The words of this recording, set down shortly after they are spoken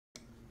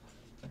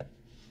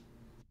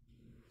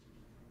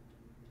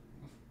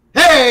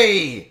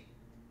Hey!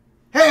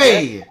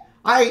 Hey!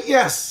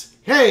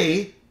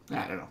 Hey!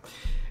 I don't know.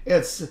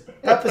 It's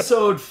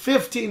episode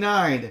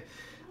 59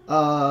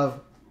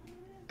 of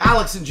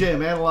Alex and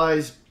Jim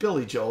analyze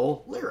Billy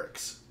Joel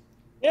lyrics.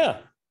 Yeah,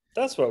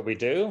 that's what we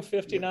do Yeah.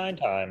 59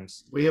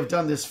 times. We have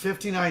done this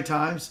 59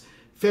 times.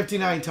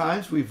 59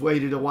 times we've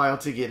waited a while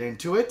to get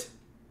into it.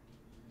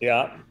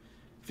 Yeah.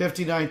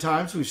 59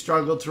 times we've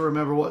struggled to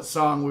remember what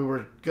song we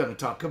were going to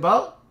talk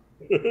about.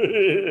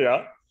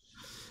 Yeah,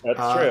 that's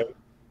Uh, true.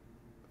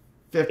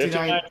 59.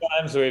 59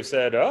 times we've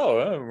said,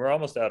 oh, we're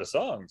almost out of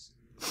songs.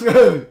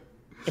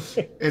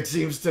 It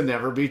seems to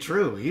never be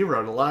true. He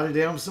wrote a lot of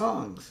damn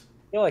songs.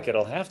 I feel like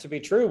it'll have to be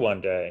true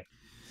one day.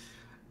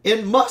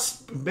 It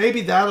must.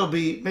 Maybe that'll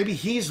be. Maybe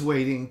he's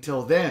waiting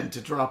till then to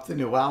drop the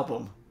new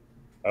album.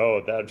 Oh,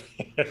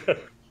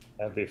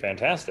 that'd be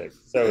fantastic.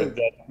 So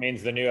that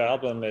means the new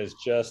album is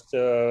just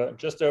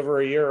over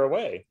a year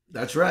away.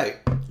 That's right.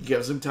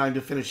 Gives him time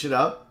to finish it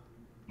up,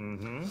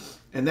 Mm-hmm.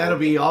 and that'll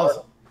be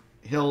all.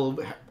 He'll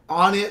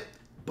on it.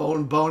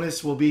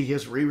 Bonus will be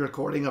his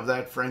re-recording of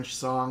that French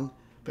song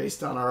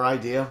based on our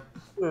idea.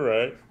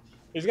 Right.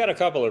 He's got a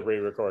couple of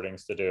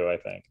re-recordings to do, I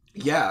think.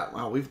 Yeah.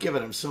 Well, we've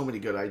given him so many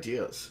good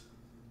ideas.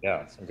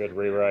 Yeah, some good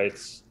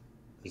rewrites.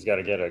 He's got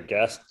to get a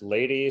guest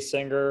lady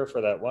singer for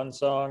that one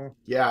song.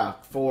 Yeah.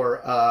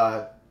 For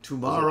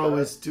tomorrow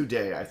is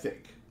today. I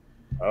think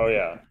Oh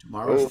yeah.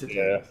 tomorrow's Oh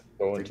today. yeah.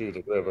 Going to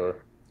the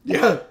river.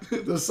 Yeah.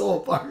 The soul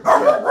part.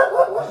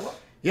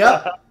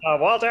 Yep.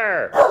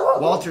 Walter.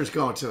 Walter's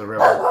going to the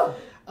river.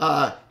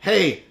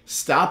 Hey,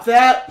 stop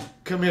that.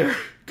 Come here.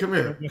 Come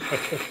here.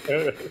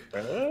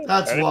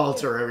 That's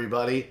Walter,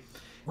 everybody.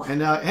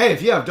 And hey,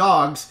 if you have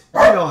dogs, you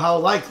know how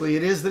likely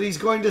it is that he's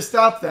going to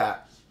stop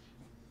that.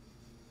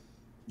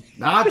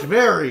 Not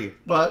very,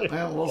 but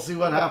well, we'll see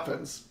what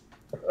happens.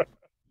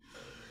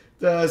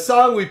 The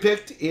song we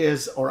picked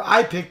is, or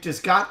I picked, is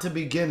Got to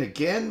Begin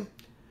Again.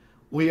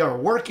 We are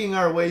working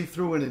our way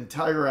through an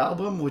entire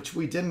album, which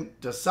we didn't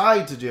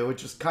decide to do. It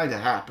just kind of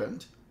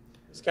happened.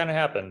 It's kind of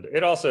happened.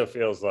 It also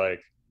feels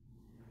like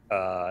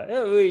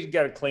we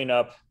got to clean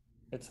up.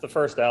 It's the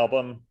first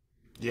album.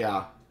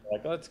 Yeah.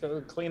 Like, let's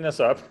go clean this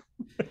up.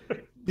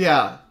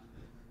 Yeah.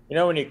 You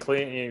know when you're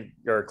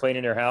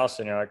cleaning your house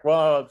and you're like,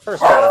 well,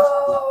 first we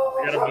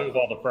got to move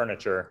all the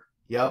furniture.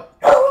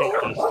 Yep.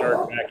 Can't just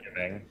start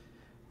vacuuming.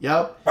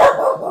 Yep.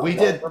 We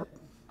did.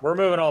 We're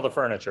moving all the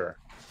furniture.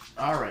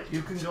 All right.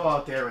 You can go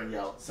out there and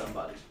yell at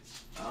somebody.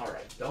 All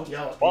right. Don't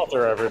yell at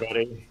Walter,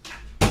 everybody.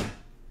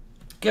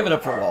 Give it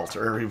up for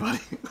Walter, everybody.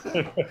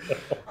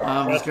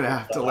 I'm just going to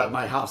have to let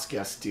my house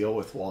guests deal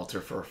with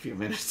Walter for a few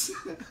minutes.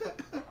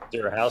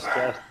 Your house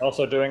guest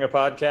also doing a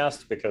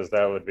podcast, because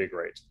that would be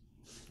great.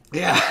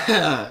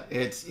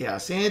 Yeah.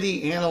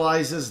 Sandy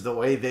analyzes the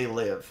way they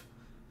live.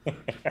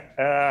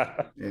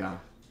 Yeah.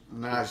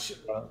 Nah,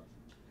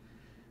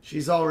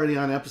 she's already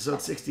on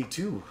episode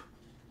 62.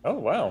 Oh,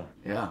 wow.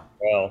 Yeah.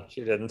 Well,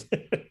 she didn't.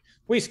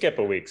 We skip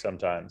a week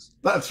sometimes.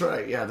 That's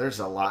right. Yeah, there's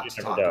a lot to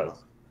She talk never about.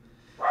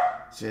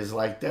 She's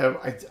like,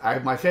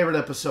 my favorite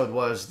episode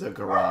was the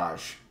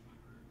garage.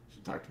 She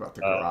talked about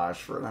the garage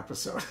for an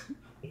episode.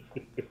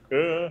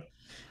 does.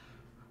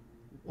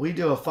 We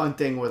do a fun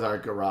thing with our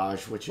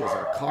garage, which is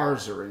our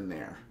cars are in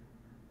there.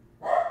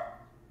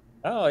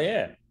 Oh,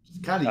 yeah. It's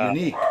kind of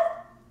unique.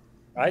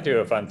 I do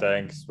a fun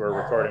thing because we're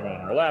recording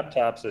on our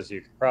laptops, as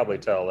you can probably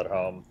tell at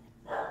home,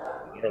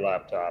 your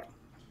laptop.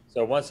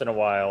 So once in a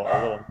while, a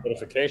little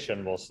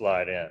notification will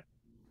slide in.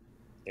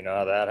 You know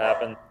how that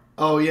happens?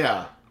 Oh,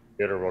 yeah.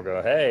 Computer will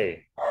go,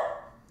 hey.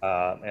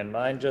 And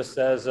mine just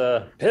says,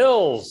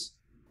 pills.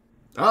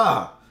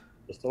 Ah,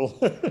 Just a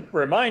little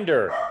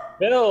reminder,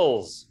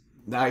 pills.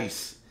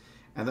 nice.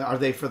 And are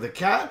they for the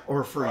cat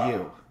or for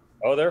you?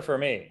 Oh, they're for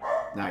me.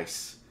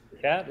 Nice. The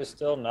cat is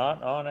still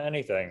not on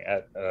anything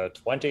at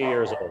 20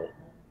 years old.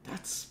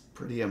 That's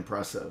pretty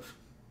impressive.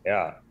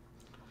 Yeah.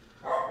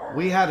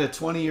 We had a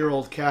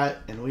 20-year-old cat,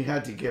 and we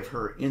had to give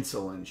her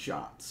insulin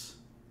shots.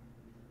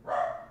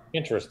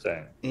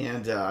 Interesting.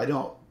 And I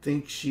don't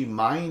think she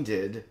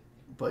minded,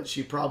 but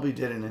she probably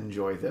didn't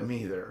enjoy them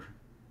either.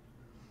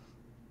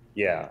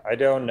 Yeah, I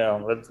don't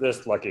know.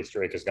 This lucky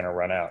streak is going to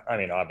run out. I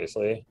mean,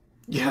 obviously,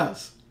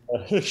 Yes.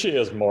 she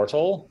is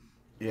mortal,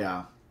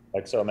 Yeah.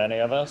 like so many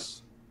of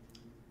us.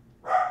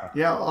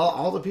 Yeah,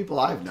 all the people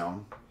I've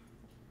known.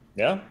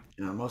 Yeah.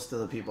 Most of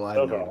the people I've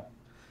Okay. known.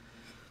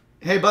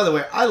 Hey, by the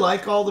way, I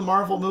like all the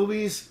Marvel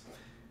movies.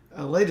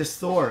 Latest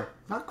Thor,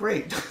 not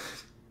great.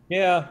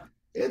 Yeah,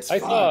 It's I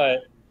fun. saw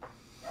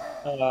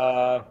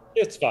it.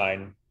 It's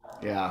fine.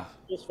 Yeah.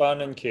 It's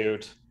fun and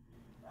cute,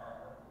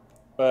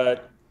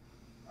 but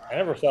I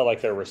never felt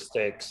like there were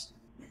stakes.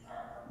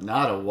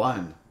 Not a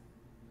one.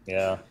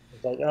 Yeah,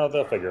 it's like, oh,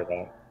 they'll figure it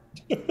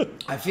out.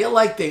 I feel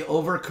like they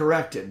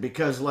overcorrected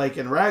because, like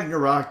in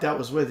Ragnarok, that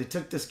was where they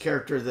took this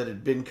character that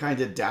had been kind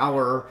of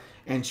dour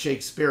and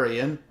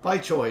Shakespearean by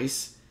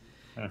choice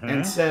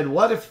and said,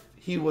 what if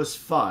he was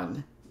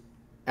fun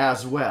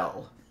as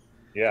well?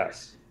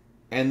 Yes.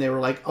 And they were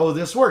like, oh,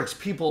 this works.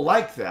 People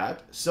like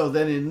that. So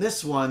then in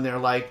this one, they're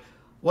like,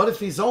 what if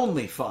he's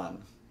only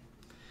fun?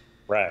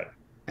 Right.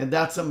 And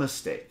that's a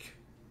mistake.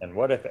 And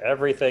what if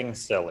everything's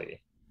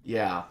silly?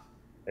 Yeah.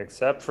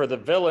 Except for the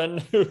villain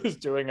who's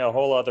doing a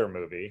whole other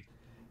movie.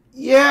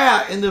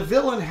 Yeah, and the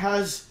villain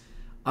has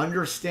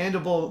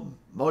understandable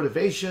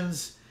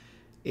motivations,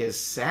 is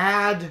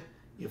sad.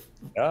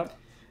 Yep.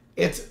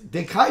 It's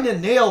they kind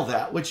of nail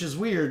that, which is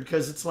weird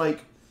because it's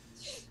like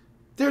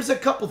there's a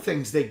couple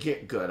things they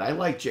get good. I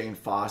like Jane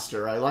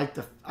Foster. I like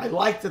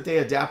that they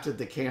adapted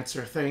the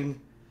cancer thing.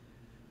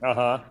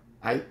 Uh-huh.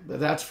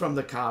 That's from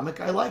the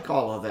comic. I like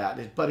all of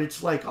that, but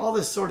it's like all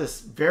this sort of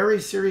very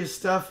serious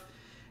stuff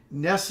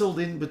nestled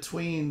in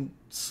between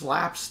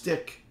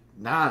slapstick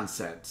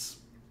nonsense.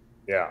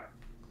 Yeah.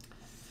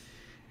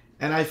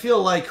 And I feel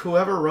like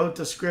whoever wrote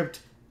the script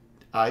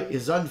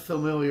is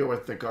unfamiliar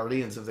with the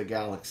Guardians of the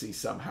Galaxy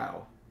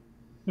somehow.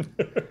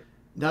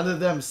 None of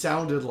them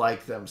sounded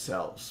like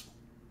themselves.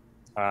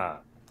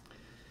 Ah.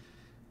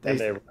 And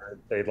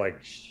they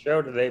like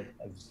showed they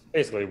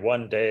basically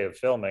one day of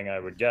filming, I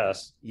would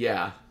guess.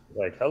 Yeah.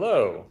 Like,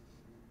 hello,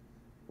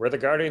 we're the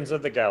Guardians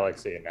of the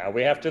Galaxy. Now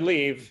we have to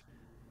leave.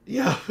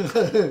 Yeah.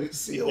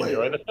 See you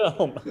Enjoy later. the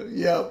film.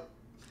 Yep.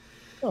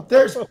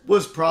 There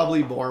was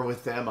probably more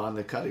with them on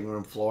the cutting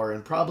room floor,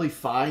 and probably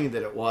fine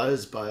that it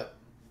was, but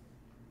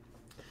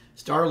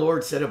Star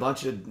Lord said a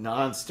bunch of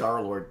non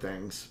Star Lord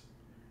things.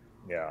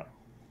 Yeah.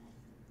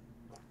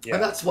 Yeah.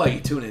 And that's why you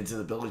tune into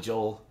the Billy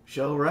Joel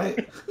show,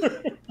 right?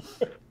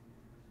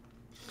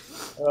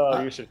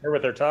 Well, you should hear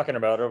what they're talking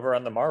about over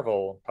on the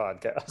Marvel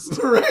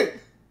podcast. Right.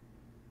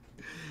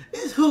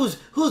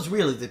 Who's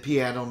really the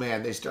piano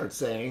man, they start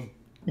saying.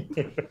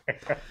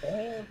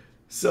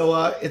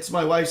 So it's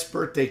my wife's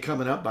birthday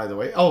coming up, by the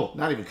way. Oh,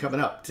 not even coming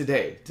up.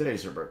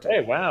 Today's her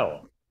birthday. Hey,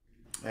 wow.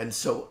 And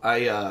so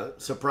I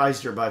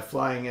surprised her by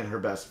flying in her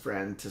best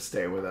friend to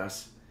stay with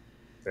us.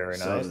 Very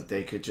nice. So that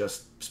they could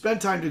just spend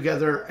time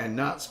together and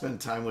not spend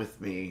time with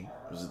me.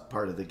 It was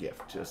part of the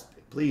gift. Just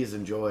please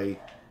enjoy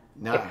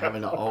not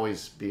having to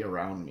always be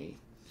around me.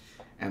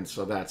 And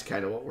so that's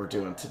kind of what we're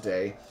doing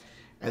today.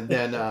 And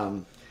then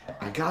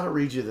I got to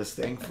read you this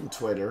thing from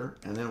Twitter,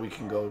 and then we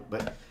can go.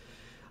 But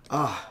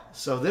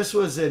so this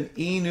was an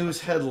E!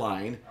 News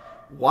headline.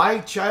 Why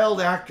child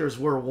actors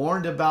were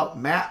warned about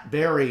Matt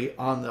Berry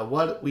on the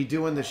What We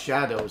Do in the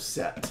Shadows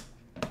set.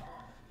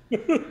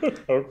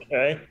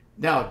 Okay.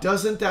 Now,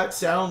 doesn't that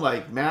sound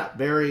like Matt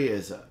Berry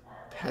is a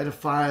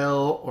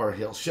pedophile, or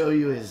he'll show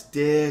you his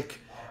dick,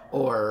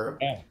 or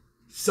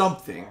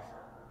something?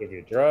 Give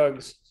you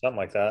drugs, something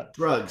like that.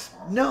 Drugs.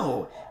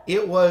 No,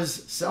 it was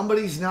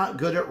somebody's not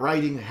good at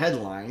writing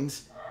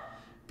headlines,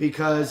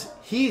 because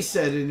he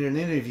said in an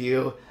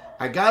interview,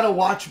 I gotta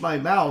watch my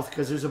mouth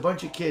because there's a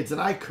bunch of kids and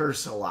I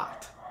curse a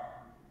lot.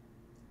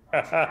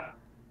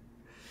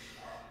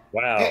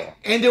 Wow.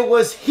 And it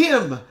was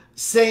him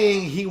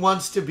saying he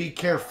wants to be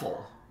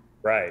careful.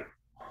 Right.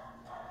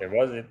 It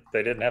wasn't,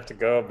 they didn't have to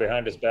go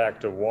behind his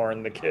back to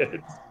warn the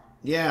kids.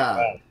 Yeah.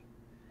 Wow.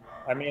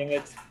 I mean,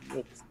 it's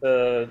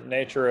the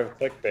nature of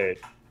clickbait,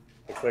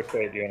 the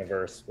clickbait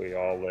universe we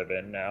all live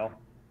in now.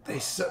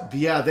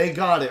 They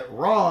got it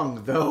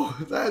wrong, though.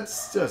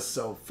 That's just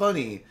so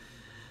funny.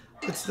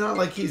 It's not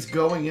like he's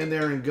going in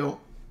there and go.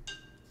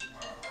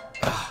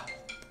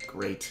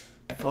 Great.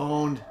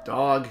 Phone,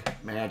 dog,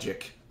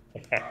 magic.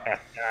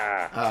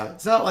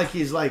 It's not like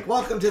he's like,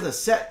 welcome to the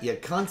set, you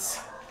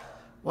cunts.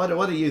 What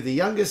are you, the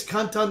youngest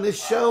cunt on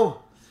this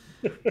show?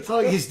 It's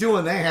not like he's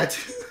doing that.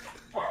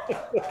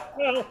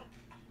 Well,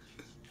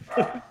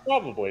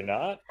 probably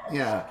not.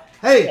 Yeah.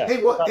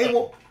 Hey,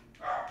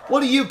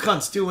 what do you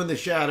cunts do in the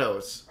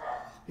shadows?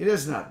 He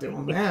is not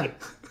doing that.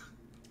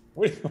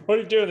 What do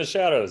you do in the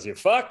shadows? You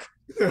fuck?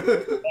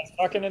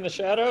 Fucking in the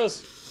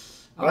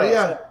shadows? Oh,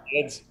 yeah.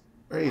 Kids.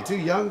 Are you too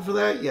young for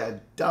that? Yeah,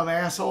 dumb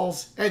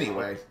assholes.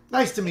 Anyway,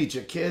 nice to meet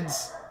you,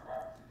 kids.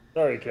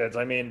 Sorry, kids.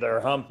 I mean,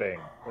 they're humping.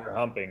 They're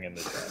humping in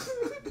the shadows.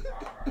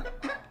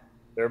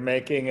 They're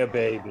making a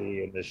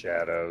baby in the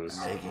shadows.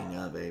 Making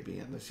a baby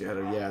in the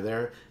shadow. Yeah,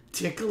 they're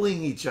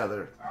tickling each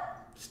other.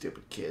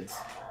 Stupid kids.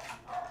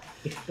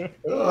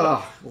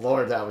 Oh,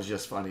 Lord, that was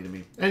just funny to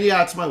me. And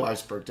yeah, it's my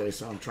wife's birthday,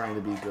 so I'm trying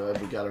to be good.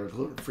 We got her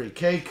gluten-free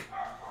cake.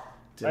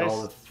 Did Nice.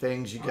 all the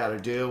things you got to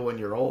do when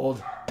you're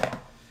old.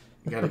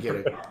 You got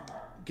to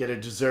get a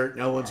dessert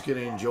no one's going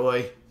to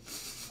enjoy.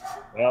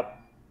 Yep.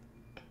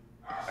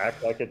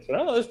 Act like it's.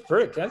 Oh, it's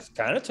pretty. That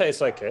kind of tastes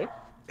like cake.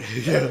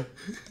 Yeah.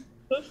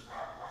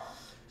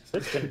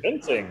 It's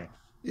convincing.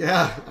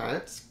 Yeah,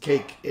 it's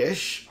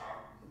cake-ish.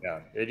 Yeah.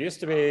 It used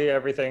to be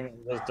everything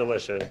was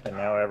delicious, and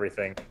now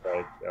everything's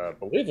like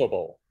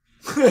believable.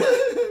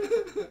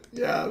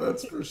 Yeah,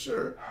 that's for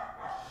sure.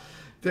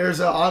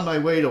 On my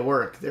way to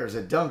work, there's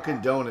a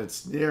Dunkin'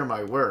 Donuts near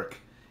my work,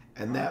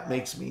 and that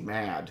makes me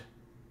mad.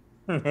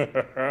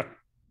 I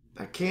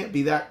can't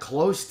be that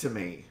close to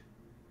me.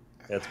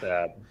 It's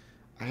bad.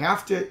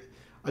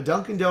 A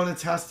Dunkin'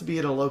 Donuts has to be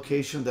at a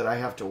location that I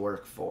have to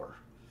work for,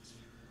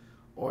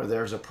 or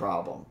there's a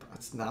problem.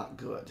 That's not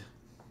good.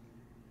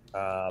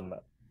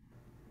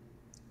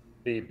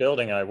 The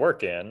building I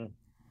work in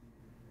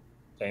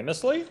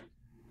famously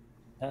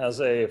has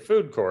a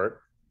food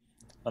court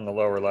on the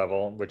lower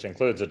level, which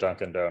includes a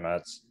Dunkin'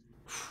 Donuts.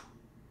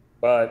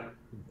 But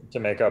to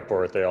make up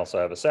for it, they also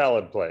have a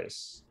salad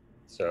place.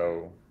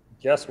 So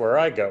guess where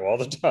I go all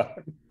the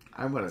time?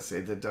 I'm gonna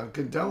say the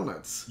Dunkin'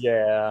 Donuts.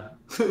 Yeah,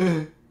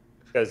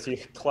 because you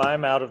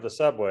climb out of the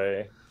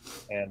subway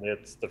and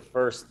it's the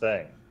first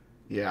thing.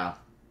 Yeah.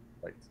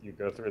 Like you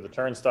go through the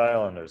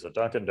turnstile and there's a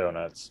Dunkin'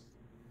 Donuts.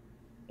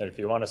 And if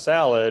you want a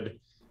salad,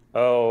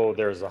 oh,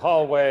 there's a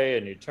hallway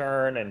and you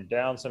turn and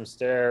down some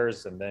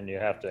stairs and then you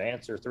have to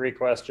answer 3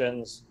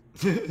 questions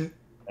and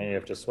you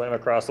have to swim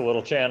across a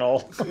little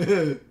channel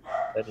and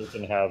you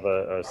can have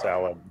a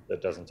salad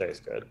that doesn't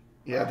taste good.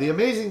 Yeah, the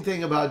amazing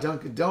thing about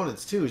Dunkin'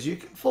 Donuts too is you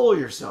can fool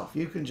yourself.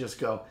 You can just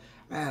go,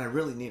 man, I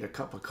really need a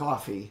cup of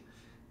coffee.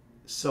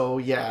 So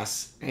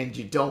yes, and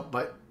you don't,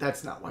 but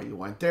that's not why you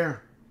went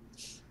there.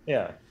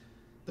 Yeah.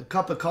 The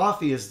cup of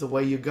coffee is the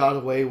way you got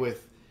away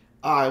with,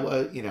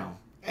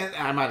 and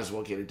I might as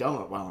well get a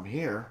donut while I'm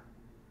here.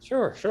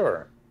 Sure,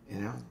 sure. You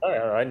know. Oh,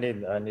 I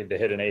need to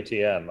hit an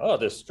ATM. Oh,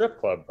 this strip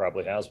club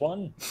probably has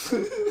one.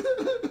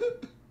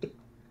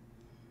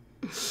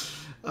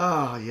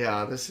 Oh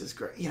yeah, this is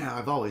great.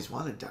 I've always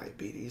wanted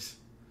diabetes.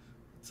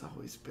 It's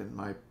always been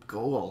my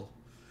goal.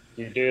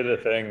 You do the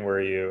thing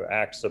where you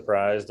act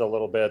surprised a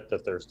little bit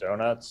that there's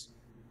donuts.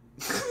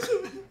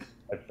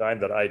 I find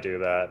that I do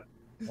that.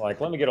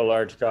 Like, let me get a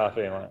large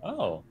coffee. I'm like,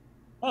 oh,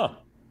 huh.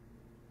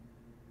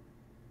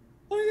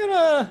 Let me get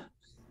a.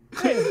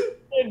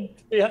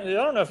 I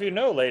don't know if you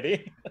know,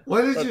 lady.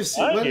 When did but you see?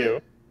 behind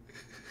you,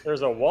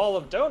 there's a wall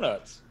of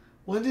donuts.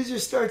 When did you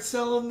start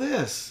selling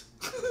this?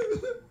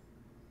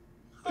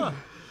 Huh.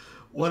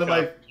 One of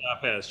my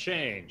shop has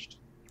changed.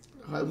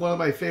 One of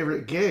my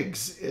favorite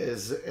gigs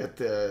is at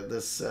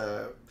this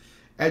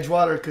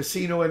Edgewater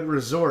Casino and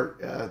Resort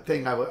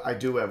thing I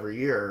do every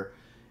year.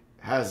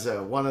 Has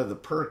one of the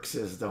perks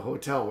is the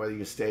hotel where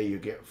you stay, you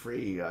get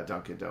free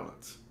Dunkin'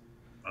 Donuts.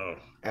 Oh,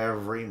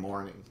 every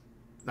morning,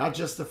 not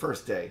just the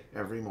first day.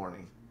 Every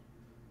morning.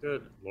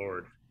 Good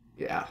Lord.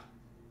 Yeah.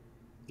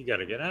 You got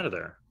to get out of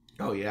there.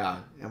 Oh yeah,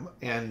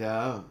 and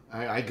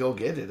I go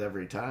get it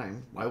every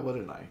time. Why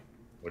wouldn't I?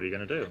 What are you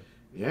gonna do?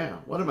 Yeah.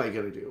 What am I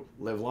gonna do?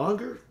 Live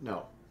longer?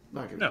 No,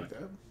 not gonna do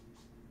that.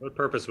 What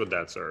purpose would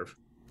that serve?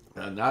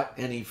 Not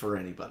any for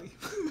anybody.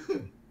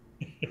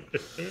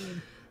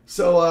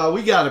 So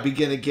we got to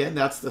begin again.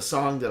 That's the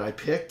song that I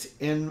picked.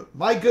 And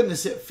my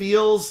goodness, it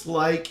feels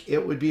like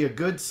it would be a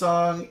good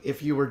song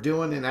if you were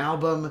doing an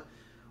album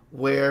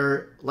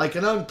where, like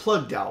an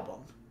unplugged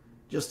album,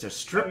 just a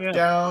stripped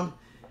down.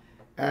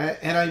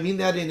 And I mean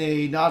that in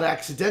a not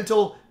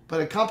accidental,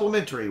 but a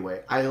complimentary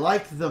way. I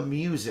like the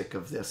music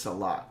of this a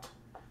lot.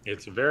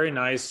 It's very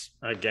nice,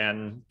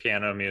 again,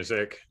 piano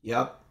music.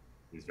 Yep.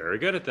 He's very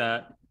good at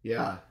that.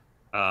 Yeah.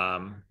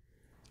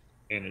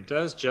 And it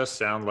does just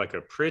sound like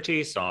a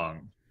pretty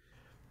song.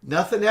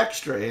 Nothing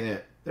extra in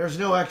it. There's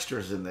no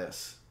extras in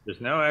this.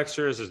 There's no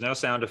extras. There's no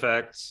sound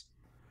effects.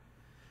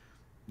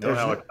 No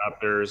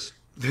helicopters.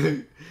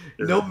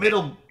 No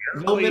middle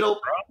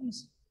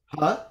drums.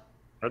 Huh?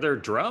 Are there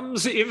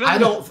drums even? I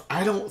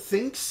don't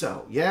think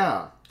so.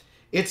 Yeah.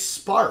 It's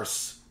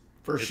sparse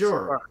for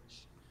sure.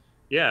 Sparse.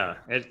 Yeah,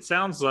 it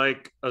sounds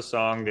like a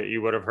song that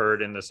you would have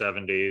heard in the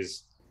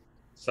 70s,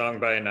 sung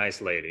by a nice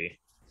lady.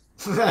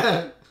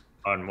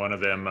 On one of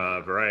them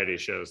variety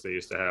shows they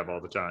used to have all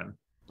the time.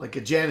 Like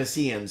a Janis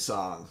Ian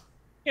song.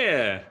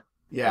 Yeah.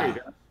 Yeah.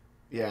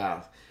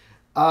 Yeah.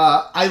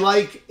 I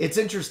like, it's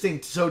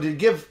interesting. So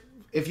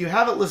if you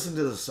haven't listened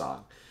to the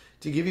song,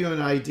 to give you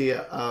an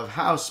idea of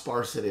how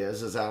sparse it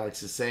is, as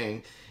Alex is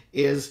saying,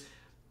 is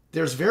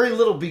there's very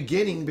little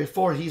beginning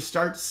before he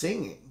starts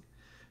singing.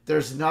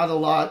 There's not a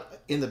lot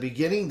in the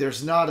beginning.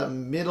 There's not a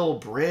middle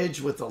bridge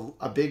with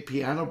a big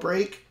piano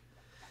break.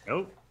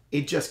 Nope.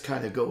 It just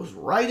kind of goes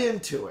right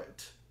into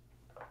it.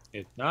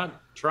 It's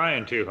not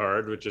trying too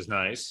hard, which is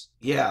nice.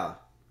 Yeah.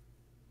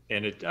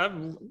 And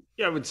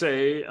I would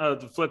say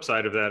the flip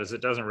side of that is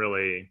it doesn't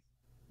really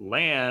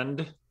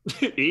land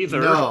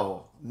either.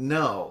 No.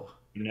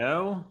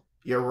 No?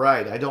 You're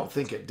right. I don't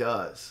think it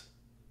does.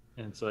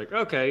 And it's like,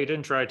 okay, you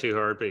didn't try too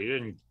hard, but you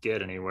didn't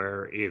get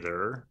anywhere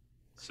either.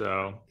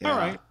 So, all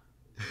right.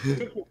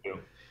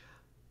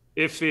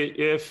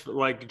 If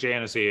like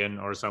Janis Ian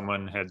or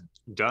someone had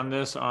done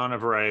this on a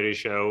variety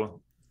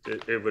show,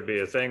 it would be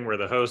a thing where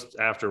the host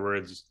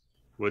afterwards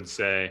would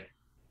say,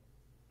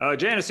 "Oh,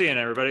 Janis Ian,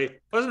 everybody,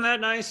 wasn't that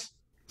nice?"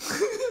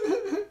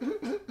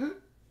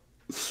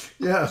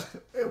 Yeah,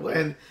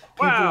 and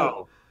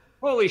wow,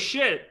 holy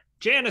shit,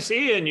 Janis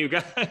Ian, you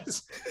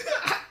guys.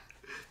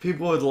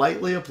 People would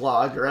lightly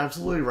applaud. You're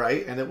absolutely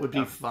right, and it would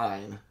be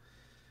fine.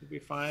 It'd be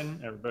fine.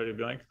 Everybody would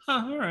be like,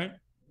 "Huh, all right."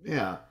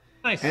 Yeah,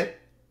 nice.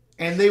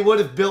 And they would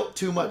have built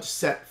too much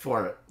set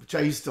for it, which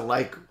I used to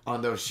like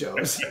on those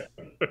shows.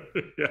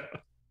 Yeah.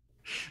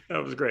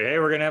 That was great. Hey,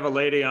 we're going to have a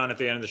lady on at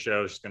the end of the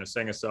show. She's going to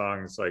sing a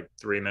song. It's like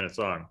 3 minutes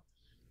long.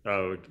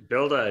 Oh,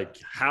 build a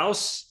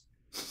house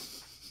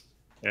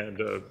and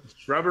a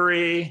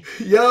shrubbery.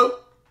 Yep.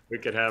 We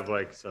could have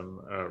like some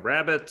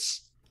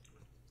rabbits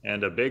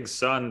and a big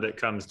sun that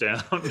comes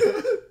down.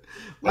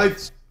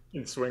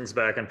 It swings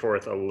back and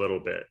forth a little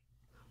bit.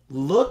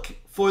 Look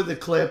for the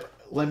clip.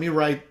 Let me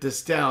write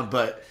this down.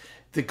 But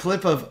the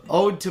clip of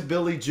Ode to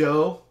Billy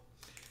Joe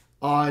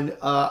on,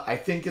 I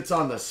think it's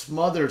on the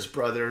Smothers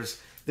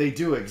Brothers. They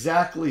do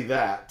exactly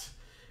that.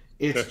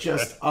 It's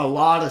just a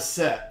lot of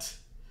set.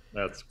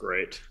 That's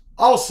great.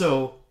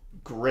 Also,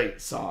 great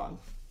song.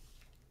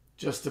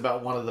 Just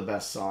about one of the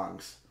best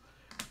songs.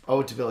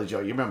 Ode to Billy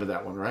Joe. You remember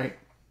that one, right?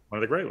 One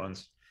of the great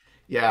ones.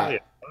 Yeah. Oh, yeah.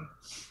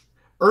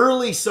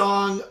 Early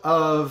song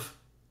of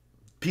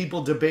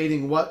people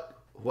debating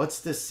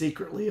what's this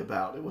secretly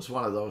about. It was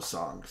one of those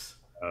songs.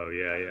 Oh,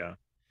 yeah, yeah.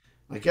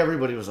 Like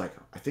everybody was like,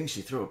 I think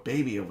she threw a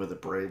baby over the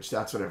bridge.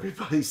 That's what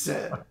everybody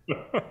said.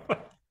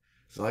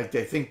 It's like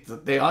they think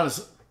that they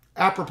honestly,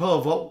 apropos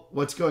of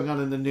what's going on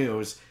in the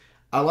news,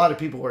 a lot of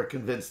people were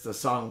convinced the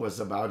song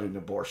was about an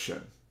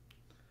abortion.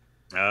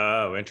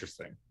 Oh,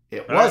 interesting.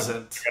 It All right,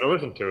 wasn't. I gotta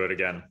listen to it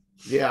again.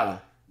 Yeah,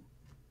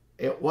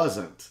 it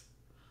wasn't.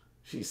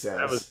 She says.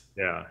 That was,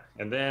 yeah.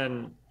 And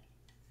then,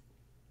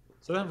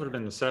 so that would have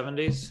been the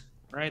 70s,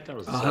 right? That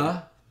was the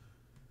 70s.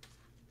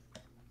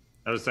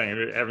 I was saying,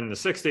 in the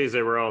 60s,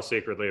 they were all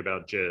secretly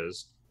about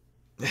jizz.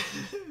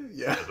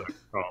 Yeah.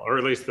 Or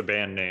at least the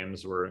band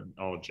names were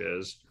all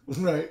jizz.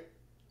 Right.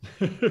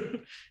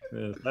 In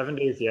the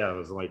 70s, yeah, it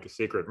was like a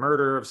secret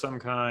murder of some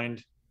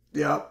kind.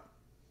 Yep.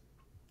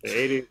 The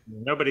 80s,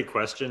 nobody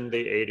questioned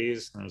the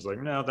 80s. I was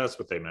like, no, that's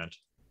what they meant.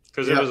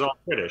 Because Yep. it was all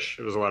British.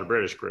 It was a lot of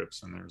British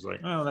groups. And there was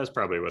like, oh, that's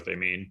probably what they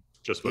mean.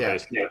 Just what Yeah. they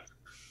said.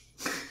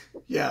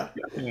 Yeah.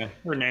 Yeah.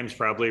 Her name's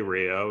probably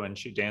Rio, and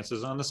she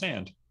dances on the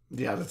sand.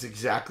 Yeah, that's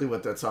exactly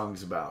what that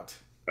song's about.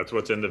 That's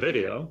what's in the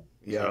video.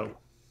 Yeah. So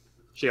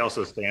she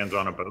also stands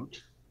on a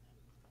boat.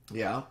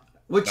 Yeah.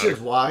 Which is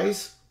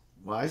wise.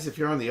 Wise. If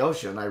you're on the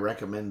ocean, I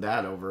recommend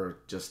that over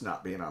just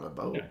not being on a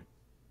boat.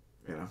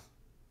 Yeah.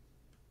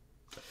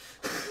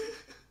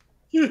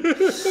 You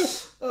know?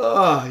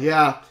 Oh,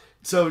 yeah.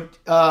 So,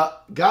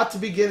 Got to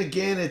Begin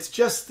Again. It's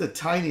just the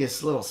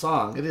tiniest little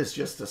song. It is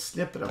just a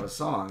snippet of a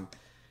song.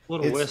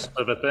 Little wisp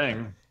of a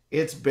thing.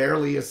 It's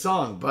barely a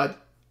song,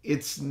 but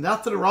it's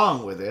nothing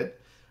wrong with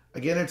it.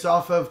 Again, it's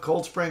off of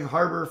Cold Spring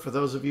Harbor, for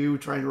those of you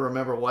trying to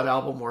remember what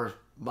album we're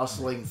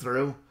muscling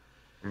through.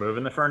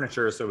 Moving the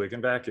furniture so we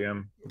can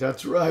vacuum.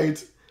 That's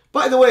right.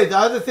 By the way, the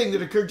other thing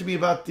that occurred to me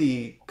about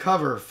the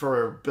cover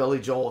for Billy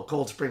Joel,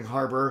 Cold Spring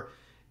Harbor,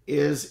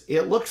 is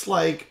it looks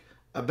like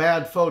a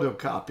bad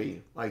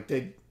photocopy. Like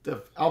the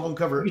album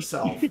cover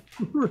itself. It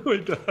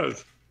really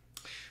does.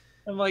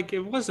 I'm like, it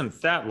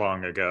wasn't that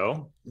long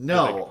ago.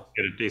 No.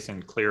 Get a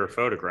decent, clear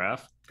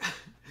photograph.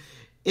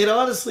 It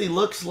honestly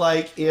looks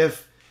like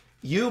if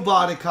you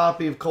bought a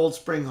copy of Cold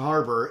Spring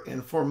Harbor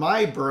and for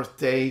my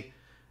birthday,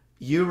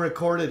 you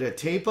recorded a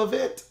tape of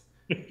it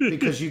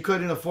because you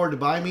couldn't afford to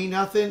buy me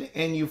nothing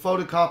and you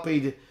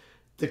photocopied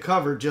the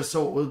cover just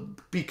so it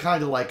would be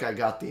kind of like I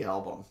got the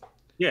album.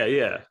 Yeah,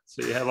 yeah.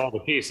 So you have all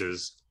the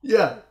pieces.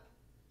 Yeah.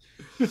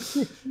 And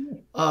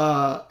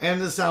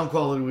the sound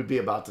quality would be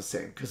about the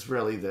same because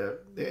really the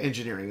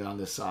engineering on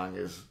this song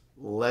is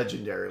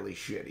legendarily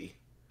shitty.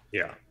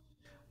 Yeah.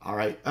 All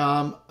right.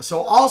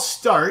 So I'll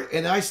start,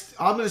 and I'm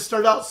going to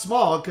start out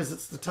small because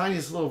it's the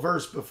tiniest little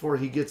verse before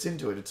he gets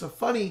into it. It's a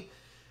funny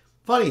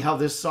how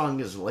this song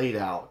is laid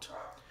out.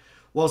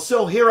 Well,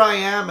 so here I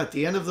am at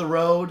the end of the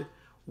road.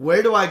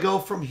 Where do I go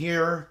from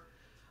here?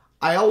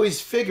 I always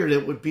figured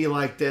it would be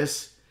like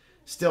this.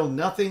 Still,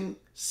 nothing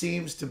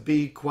seems to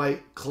be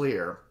quite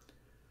clear.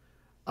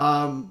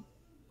 I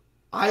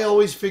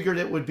always figured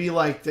it would be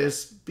like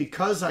this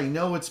because I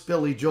know it's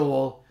Billy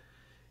Joel.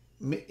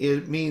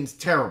 It means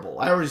terrible.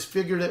 I always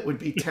figured it would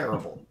be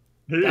terrible.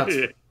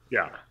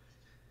 Yeah.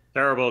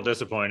 Terrible,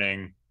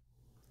 disappointing,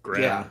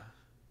 grim Yeah.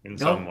 in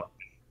some way.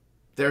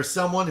 There's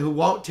someone who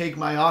won't take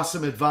my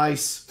awesome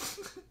advice.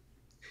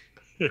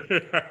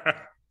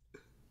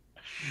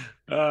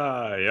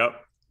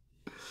 Yep.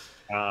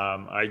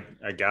 I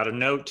got a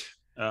note.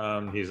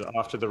 He's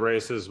off to the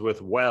races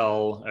with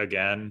well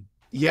again.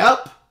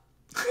 Yep.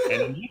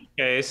 And in this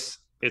case,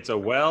 it's a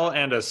well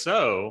and a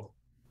so.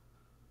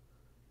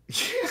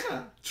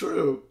 Yeah,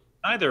 true.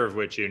 Neither of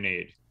which you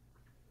need.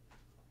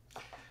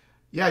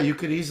 Yeah, you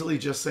could easily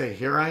just say,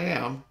 here I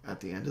am at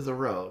the end of the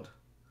road.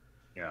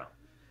 Yeah.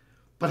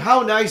 But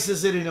how nice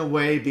is it in a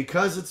way,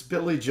 because it's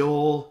Billy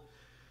Joel,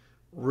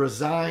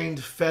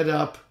 resigned, fed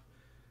up,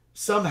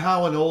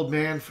 somehow an old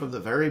man from the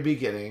very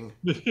beginning.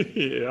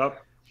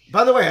 Yep.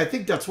 By the way, I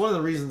think that's one of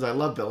the reasons I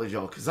love Billy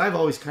Joel, because I've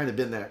always kind of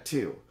been that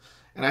too.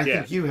 And I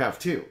think you have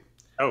too.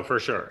 Oh, for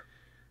sure.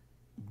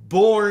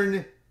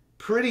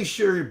 Pretty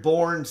sure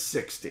born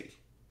 60.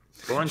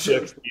 Born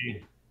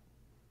 60.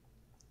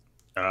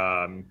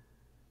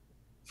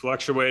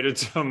 Fluctuated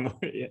some.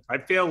 I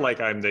feel like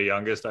I'm the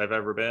youngest I've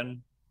ever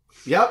been.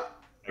 Yep.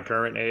 My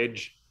current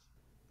age.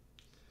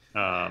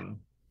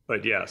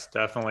 But yes,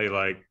 definitely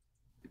like,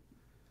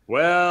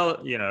 well,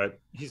 you know,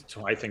 he's,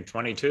 I think,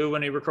 22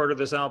 when he recorded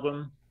this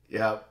album.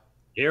 Yep.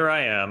 Here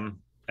I am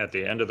at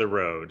the end of the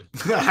road.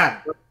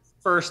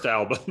 First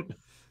album.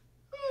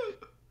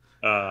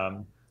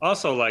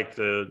 Also like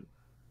the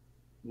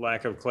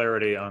lack of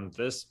clarity on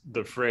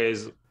the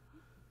phrase,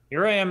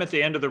 here I am at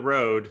the end of the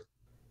road.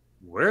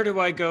 Where do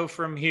I go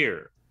from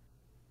here?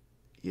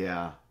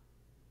 Yeah.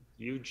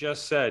 You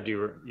just said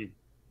you're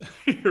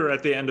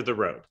at the end of the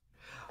road.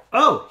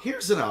 Oh,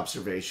 here's an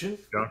observation.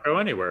 Don't go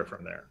anywhere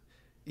from there.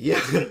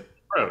 Yeah.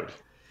 Road.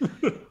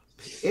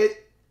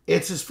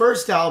 It's his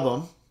first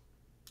album.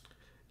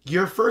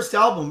 Your first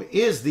album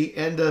is the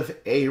end of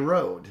a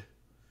road.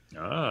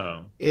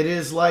 Oh. It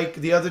is like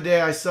the other day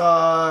I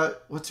saw,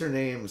 what's her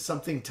name?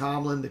 Something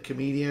Tomlin, the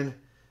comedian.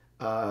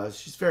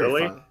 She's very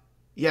Really? funny.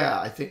 Yeah,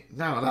 I think,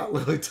 no, not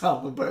Lily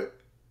Tomlin, but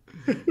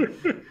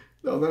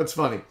no, that's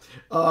funny.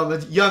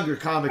 A younger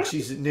comic,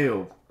 she's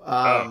new.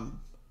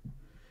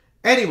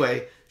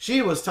 Anyway,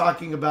 she was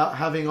talking about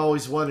having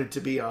always wanted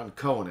to be on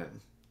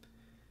Conan.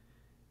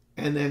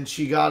 And then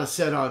she got a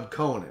set on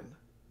Conan.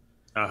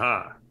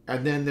 Uh-huh.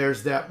 And then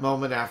there's that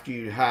moment after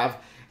you have,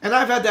 and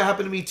I've had that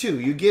happen to me too.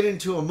 You get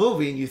into a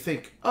movie and you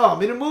think, oh,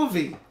 I'm in a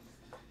movie.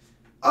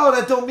 Oh,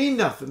 that don't mean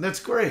nothing. That's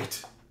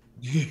great.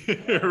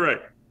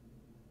 Right.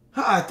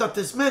 Huh, I thought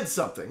this meant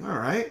something. All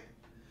right.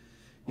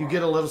 You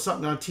get a little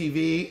something on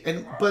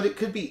TV, but it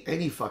could be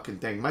any fucking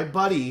thing. My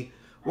buddy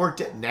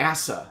worked at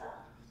NASA.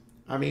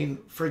 I mean,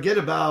 forget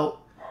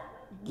about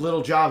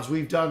little jobs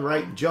we've done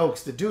writing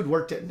jokes. The dude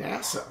worked at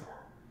NASA.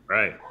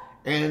 Right.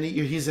 And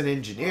he's an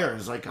engineer.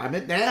 He's like, I'm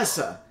at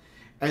NASA.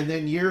 And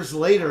then years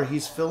later,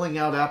 he's filling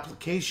out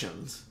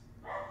applications.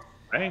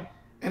 Right.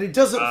 And it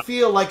doesn't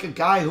feel like a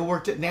guy who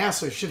worked at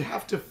NASA should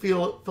have to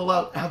fill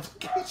out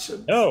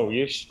applications. No,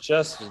 you should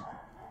just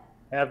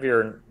have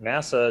your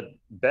NASA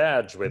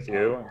badge with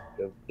you.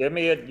 Give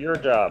me your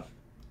job.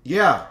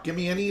 Yeah, give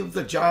me any of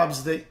the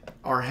jobs that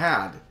are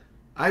had.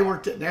 I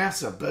worked at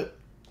NASA, but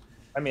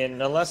I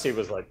mean, unless he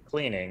was like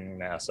cleaning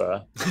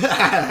NASA.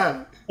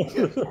 yeah,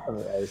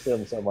 I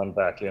assume someone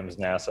vacuums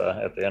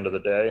NASA at the end of the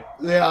day.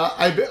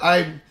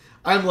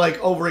 I'm like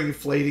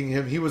overinflating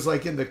him. He was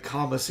like in the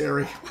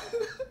commissary.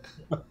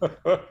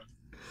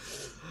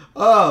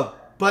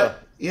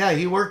 But yeah,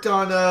 he worked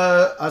on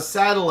a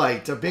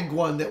satellite, a big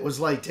one that was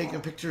like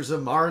taking pictures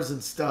of Mars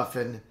and stuff,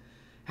 and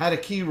had a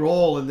key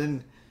role. And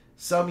then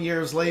some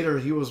years later,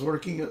 he was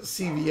working at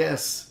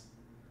CVS.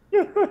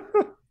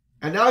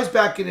 And now he's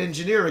back an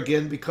engineer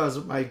again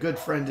because my good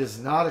friend is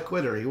not a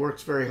quitter. He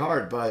works very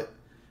hard, but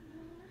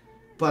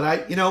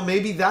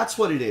maybe that's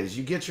what it is.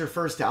 You get your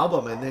first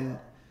album and then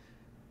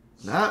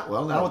now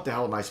what the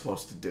hell am I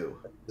supposed to do?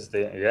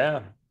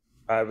 Yeah.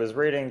 I was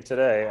reading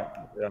today,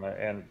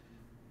 and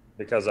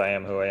because I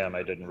am who I am,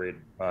 I didn't read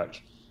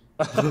much.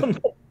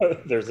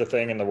 There's a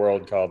thing in the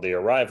world called the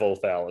arrival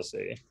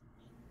fallacy.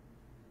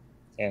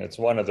 And it's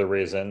one of the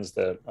reasons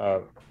that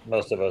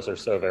most of us are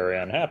so very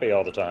unhappy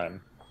all the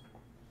time,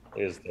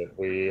 is that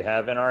we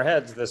have in our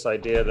heads this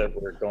idea that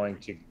we're going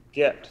to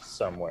get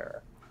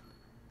somewhere.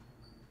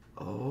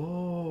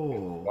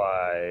 Oh.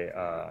 Why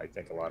I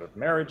think a lot of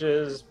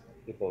marriages,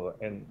 people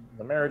in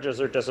the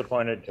marriages are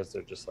disappointed because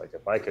they're just like,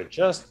 if I could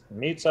just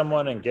meet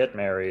someone and get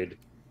married,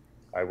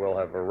 I will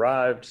have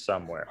arrived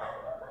somewhere.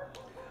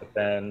 But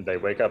then they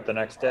wake up the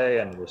next day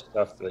and there's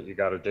stuff that you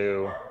got to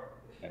do.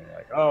 And you're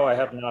like, oh, I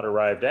have not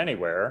arrived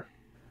anywhere.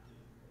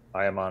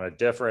 I am on a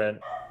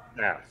different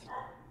path.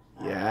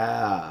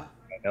 Yeah.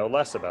 I know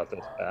less about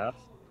this path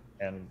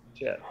and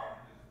shit.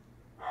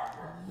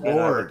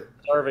 Lord.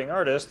 Starving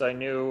artist, I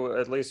knew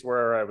at least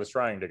where I was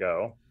trying to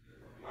go.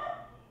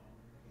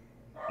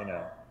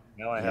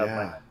 Now I have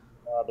my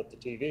job at the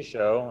TV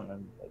show, and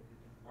I'm like,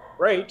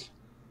 great.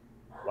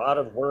 A lot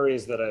of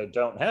worries that I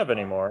don't have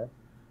anymore,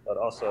 but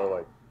also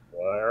like,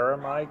 where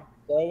am I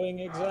going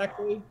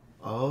exactly?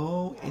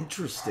 Oh,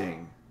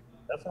 interesting.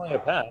 Definitely a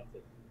path.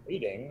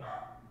 Leading,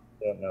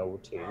 don't know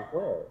to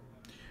where.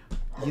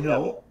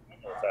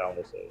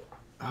 Fallacy.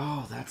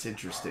 Oh, that's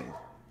interesting.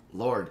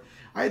 Lord,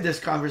 I had this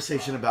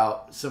conversation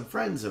about some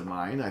friends of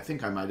mine. I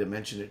think I might have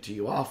mentioned it to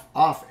you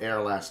off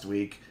air last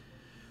week,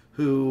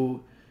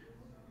 who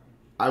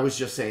I was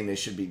just saying they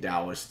should be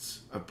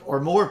Taoists,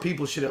 or more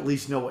people should at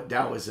least know what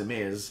Taoism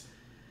is,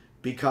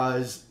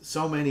 because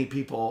so many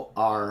people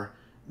are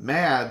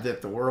mad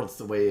that the world's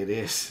the way it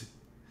is.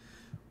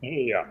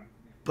 Yeah.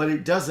 But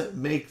it doesn't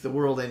make the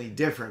world any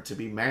different to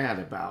be mad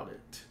about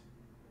it.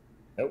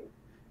 Nope.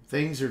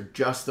 Things are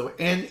just the way,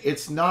 and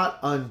it's not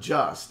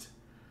unjust.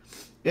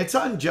 It's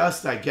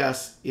unjust, I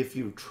guess, if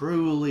you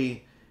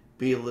truly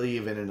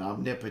believe in an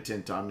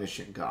omnipotent,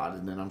 omniscient God,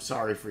 and then I'm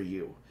sorry for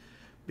you.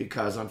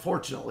 Because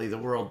unfortunately, the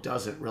world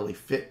doesn't really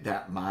fit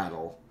that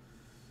model.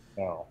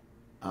 No.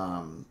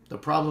 The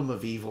problem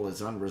of evil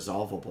is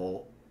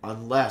unresolvable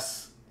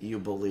unless you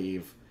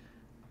believe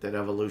that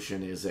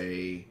evolution is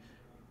a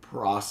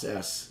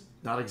process,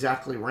 not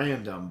exactly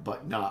random,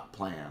 but not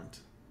planned.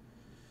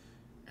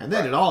 And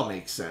then it all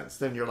makes sense.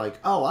 Then you're like,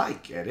 oh, I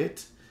get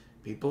it.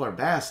 People are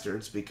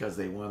bastards because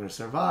they want to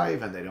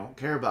survive and they don't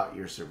care about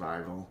your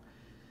survival.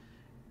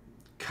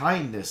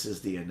 Kindness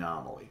is the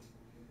anomaly.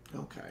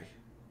 Okay.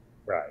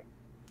 Right.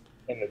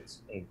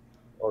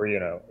 Or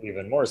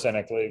even more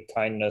cynically,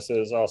 kindness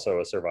is also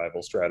a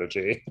survival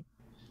strategy.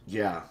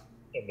 Yeah.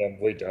 And then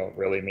we don't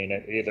really mean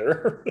it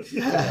either.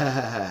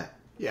 Yeah.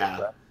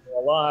 Yeah.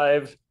 We're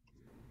alive.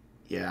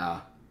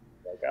 Yeah.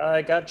 Like,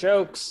 I got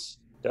jokes.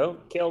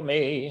 Don't kill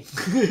me.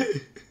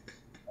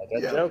 I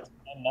got Yeah. jokes.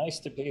 I'm nice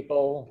to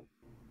people.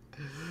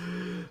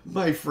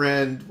 My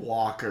friend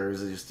Walker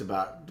is just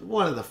about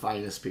one of the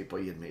finest people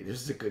you'd meet. He's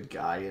just a good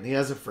guy, and he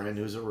has a friend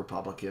who's a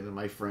Republican, and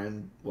my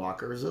friend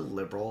Walker is a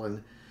liberal.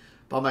 And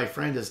but my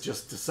friend has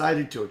just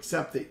decided to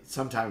accept that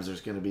sometimes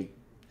there's going to be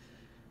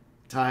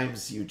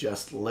times you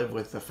just live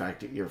with the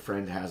fact that your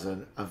friend has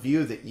a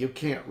view that you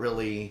can't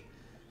really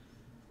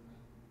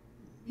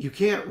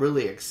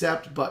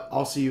accept, but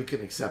also you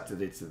can accept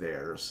that it's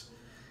theirs.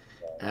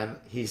 And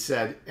he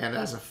said, and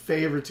as a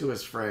favor to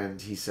his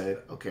friend, he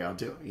said, "Okay, I'll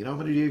do. I'm going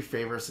to do you a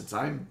favor since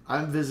I'm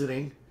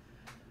visiting.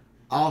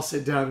 I'll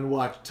sit down and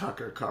watch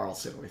Tucker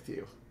Carlson with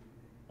you."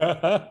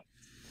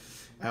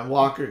 And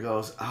Walker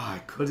goes, "Oh, I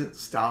couldn't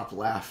stop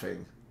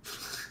laughing."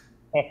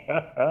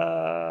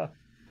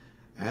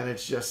 And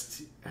it's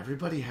just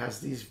everybody has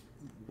these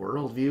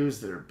worldviews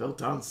that are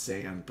built on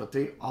sand, but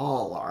they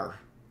all are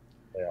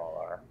They all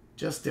are.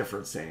 just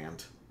different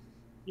sand.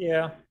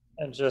 Yeah.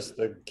 And just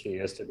the key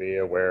is to be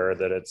aware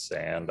that it's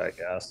sand, I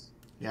guess.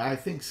 Yeah, I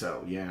think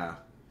so. Yeah,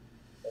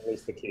 At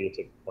least the key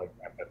to like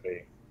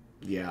empathy.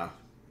 yeah.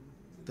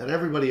 That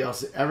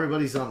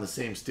everybody's on the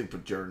same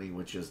stupid journey,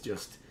 which is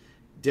just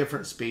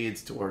different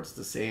speeds towards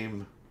the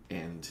same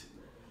end.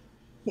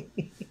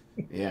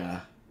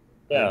 Yeah.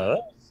 Yeah.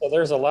 So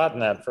there's a lot in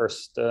that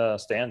first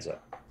stanza.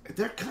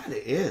 There kind of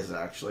is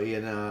actually,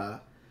 and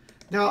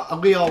now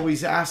we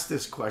always ask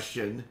this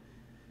question: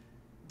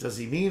 does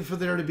he mean for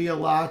there to be a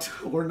lot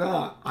or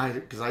not?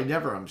 Because I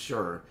never, I'm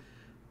sure,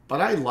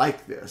 but I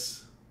like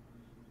this.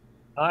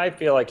 I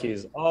feel like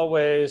he's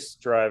always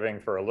striving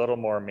for a little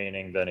more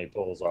meaning than he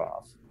pulls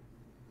off.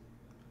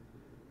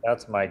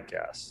 That's my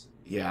guess.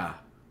 Yeah,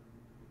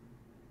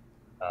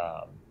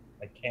 Um,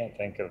 I can't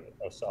think of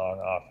a song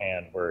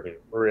offhand where he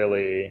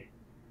really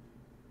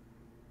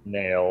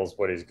nails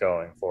what he's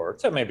going for.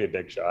 So maybe a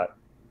Big Shot.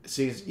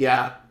 scenes,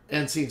 yeah,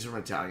 and scenes from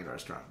Italian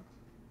restaurant,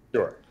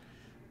 Sure.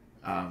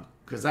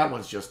 because that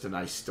one's just a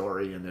nice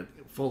story and it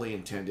fully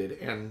intended,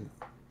 and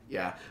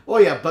yeah, oh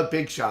yeah, but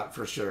Big Shot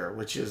for sure,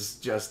 which is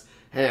just,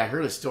 hey, I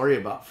heard a story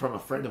about from a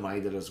friend of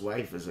mine that his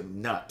wife is a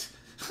nut.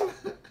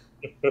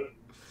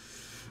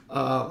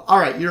 All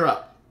right, you're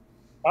up.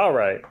 All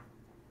right.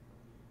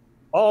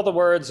 All the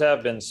words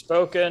have been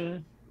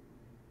spoken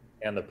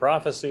and the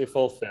prophecy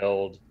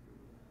fulfilled,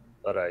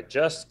 but I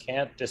just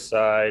can't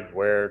decide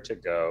where to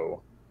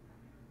go.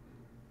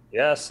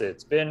 Yes,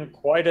 it's been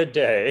quite a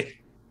day,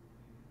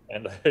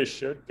 and I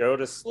should go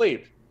to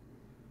sleep.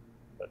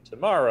 But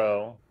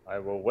tomorrow I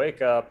will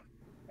wake up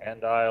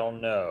and I'll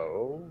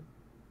know.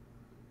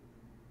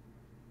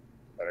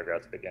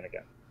 Paragraph to begin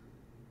again.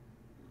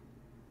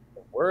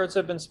 The words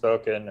have been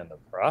spoken and the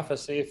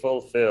prophecy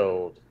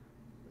fulfilled.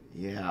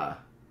 Yeah.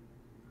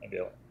 Maybe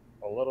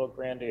a little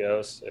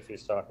grandiose if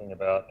he's talking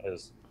about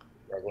his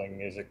struggling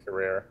music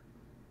career.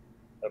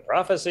 The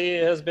prophecy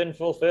has been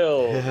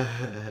fulfilled.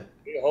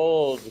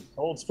 Behold,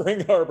 Cold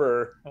Spring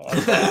Harbor.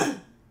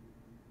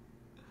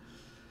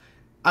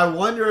 I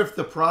wonder if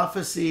the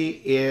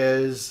prophecy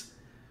is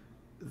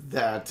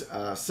that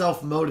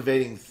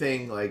self-motivating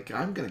thing, like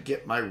I'm going to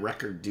get my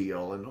record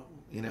deal, and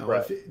Right.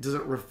 if it, does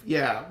it,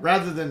 yeah,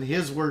 rather than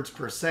his words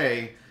per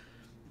se,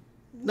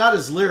 not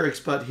his lyrics,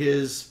 but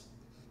his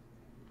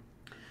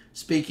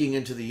speaking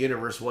into the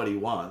universe what he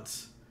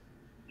wants.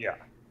 Yeah,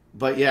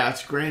 But yeah,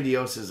 it's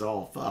grandiose as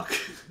all fuck.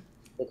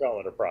 we'll call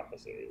it a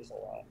prophecy. Is a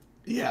lot.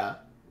 Yeah,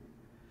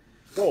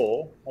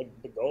 Goal, like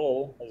the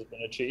goal has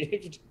been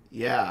achieved.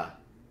 yeah,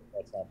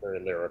 That's not very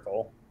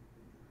lyrical.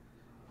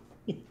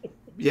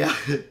 yeah.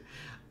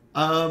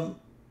 um,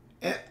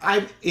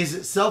 is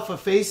it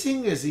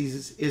self-effacing? Is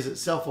it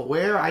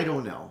self-aware? I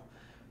don't know.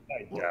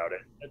 I doubt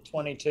it. At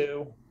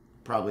 22,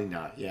 Probably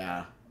not.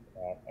 Yeah.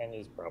 and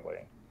he's probably.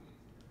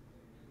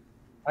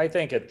 I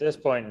think at this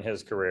point in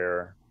his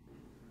career,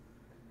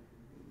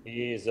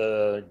 he's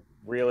a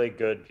really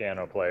good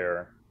piano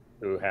player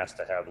who has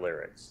to have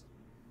lyrics.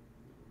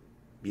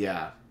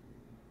 Yeah.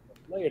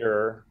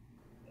 Later,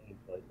 he's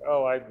like,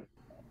 oh, I'm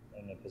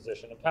in a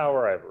position of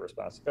power. I have a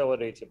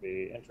responsibility to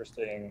be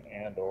interesting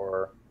and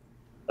or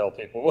tell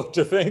people what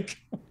to think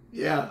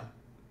Yeah.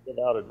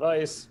 without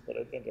advice. But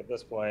I think at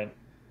this point,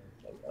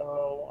 it's like,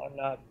 oh, I'm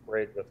not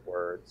great with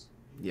words.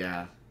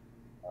 Yeah.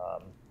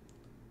 Um,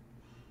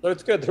 so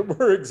it's good that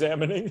we're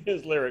examining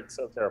his lyrics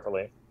so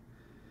carefully.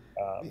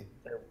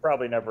 They're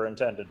probably never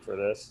intended for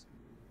this.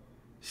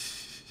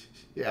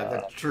 Yeah,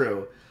 that's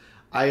true.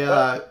 I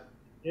But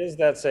is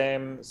that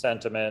same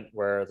sentiment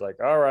where it's like,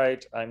 all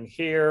right, I'm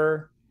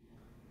here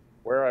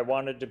where I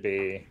wanted to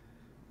be,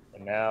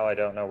 and now I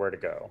don't know where to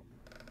go.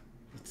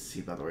 let's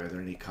see, by the way, are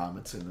there any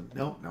comments in them?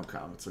 No, no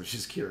comments. I was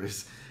just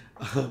curious.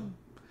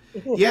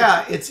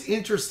 Yeah, it's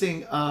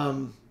interesting.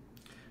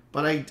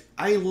 But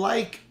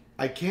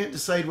I can't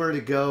decide where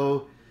to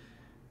go,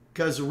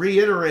 because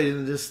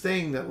reiterating this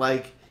thing that,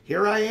 like,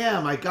 here I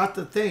am, I got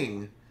the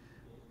thing,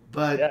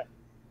 but Yeah.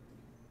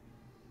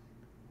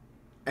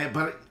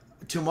 but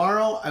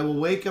tomorrow I will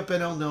wake up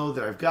and I'll know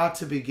that I've got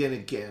to begin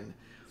again.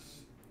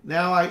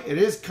 Now it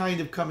is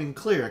kind of coming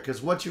clear,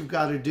 because what you've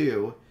got to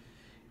do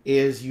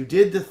is you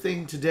did the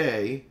thing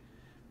today,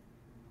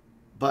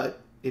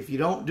 but if you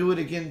don't do it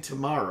again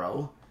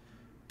tomorrow,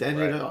 then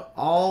Right. it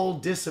all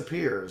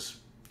disappears.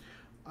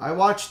 I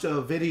watched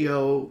a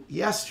video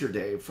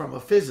yesterday from a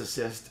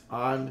physicist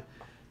on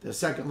the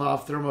second law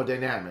of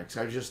thermodynamics.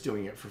 I was just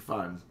doing it for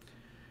fun,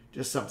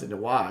 just something to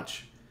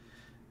watch.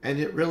 And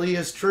it really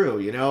is true.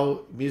 You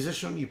know,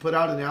 musician, you put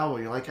out an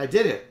album, you're like, I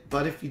did it.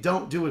 But if you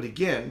don't do it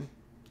again,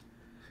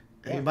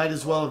 you might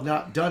as well have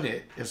not done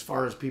it as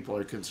far as people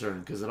are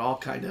concerned, because it all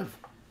kind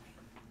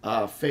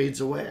of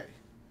fades away.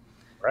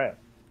 Right.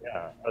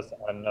 Yeah. That's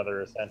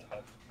another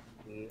sentiment.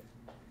 It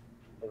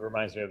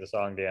reminds me of the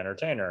song The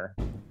Entertainer.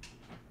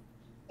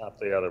 Not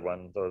the other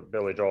one, the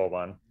Billy Joel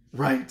one,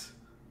 Right.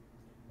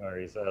 where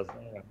he says,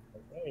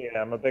 hey,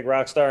 I'm a big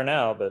rock star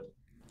now, but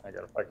I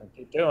gotta fucking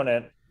keep doing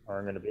it, or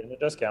I'm gonna be in the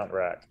discount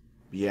rack.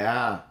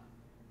 Yeah.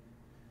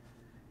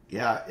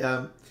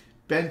 Yeah.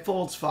 Ben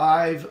Folds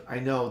 5, I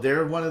know.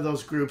 They're one of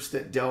those groups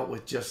that dealt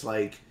with just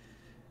like,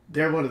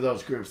 they're one of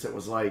those groups that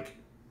was like,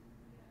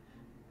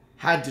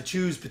 had to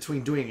choose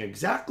between doing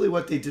exactly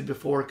what they did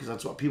before, because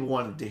that's what people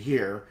wanted to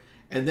hear,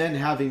 and then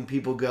having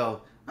people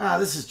go,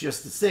 this is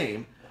just the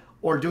same,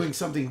 or doing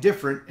something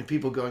different and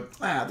people going,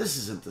 this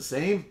isn't the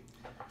same.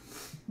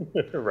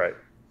 Right.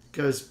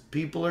 Because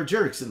people are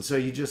jerks, and so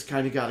you just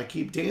kind of got to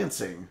keep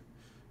dancing.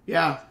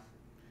 Yeah.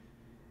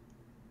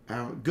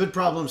 Good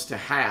problems to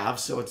have,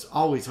 so it's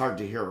always hard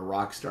to hear a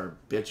rock star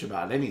bitch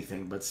about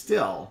anything, but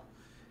still,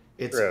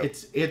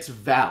 it's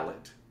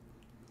valid.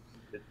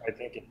 I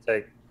think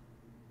it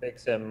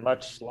takes him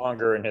much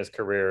longer in his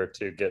career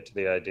to get to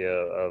the idea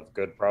of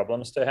good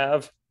problems to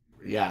have.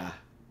 Yeah.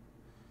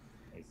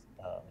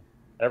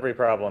 Every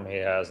problem he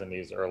has in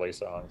these early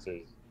songs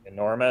is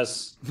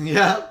enormous.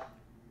 Yeah.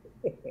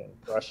 And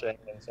crushing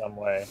in some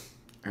way.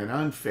 And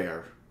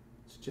unfair.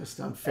 It's just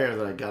unfair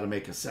that I got to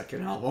make a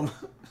second album.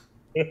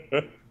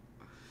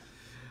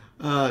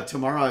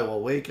 Tomorrow I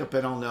will wake up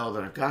and I'll know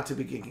that I've got to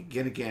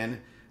begin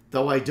again.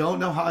 Though I don't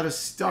know how to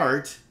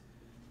start.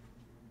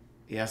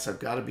 Yes, I've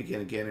got to begin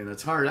again, and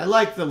it's hard. I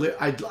like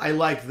I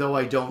like though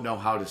I don't know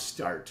how to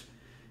start.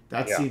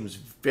 That seems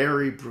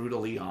very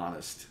brutally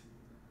honest.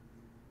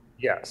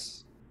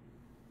 Yes.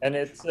 And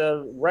it's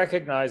a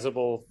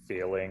recognizable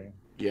feeling.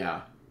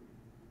 Yeah.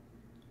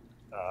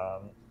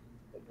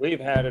 We've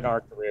had in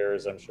our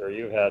careers, I'm sure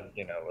you've had,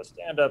 a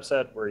stand-up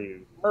set where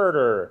you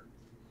murder,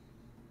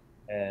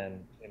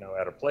 and,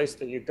 at a place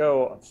that you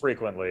go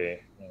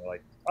frequently,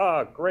 like,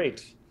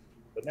 great,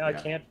 but now I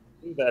can't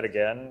do that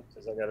again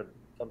because I got to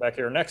come back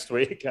here next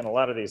week, and a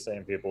lot of these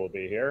same people will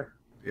be here.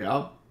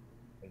 Yeah.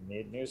 We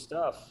need new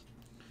stuff.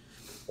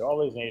 We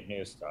always need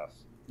new stuff.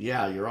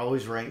 Yeah, you're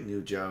always writing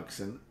new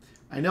jokes, and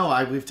I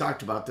know we've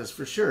talked about this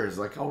for sure. It's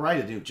like I'll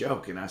write a new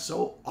joke, and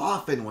so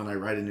often when I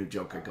write a new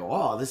joke, I go,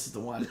 "Oh, this is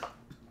the one."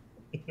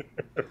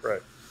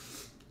 Right.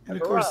 And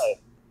of course,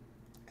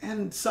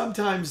 and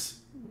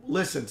sometimes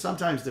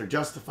they're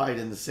justified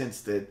in the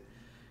sense that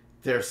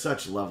they're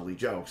such lovely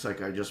jokes.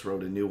 Like I just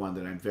wrote a new one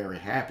that I'm very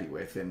happy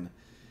with, and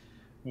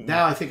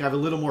now I think I have a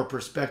little more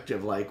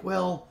perspective. Like,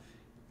 well,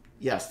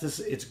 yes,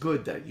 it's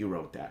good that you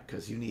wrote that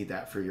because you need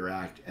that for your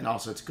act, and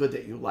also it's good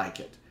that you like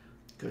it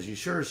because you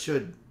sure as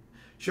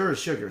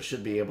sugar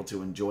should be able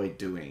to enjoy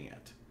doing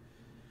it.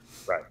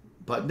 Right.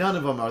 But none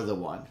of them are the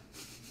one.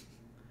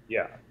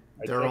 Yeah.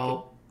 They're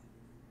all.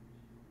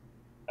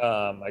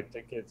 I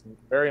think it's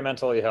very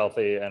mentally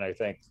healthy, and I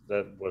think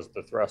that was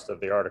the thrust of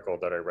the article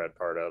that I read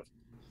part of.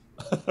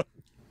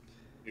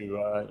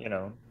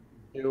 To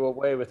do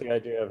away with the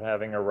idea of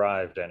having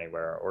arrived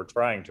anywhere or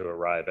trying to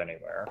arrive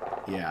anywhere.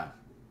 Yeah.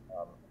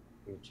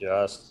 You're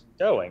just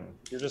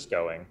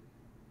going.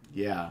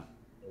 Yeah.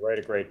 You write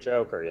a great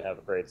joke or you have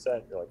a great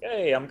set. You're like,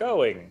 hey, I'm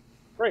going.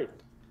 Great.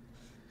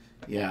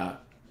 Yeah.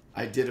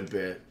 I did a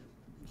bit.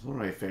 It's one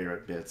of my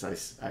favorite bits.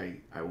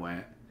 I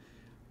went.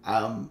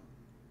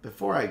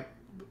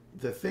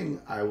 The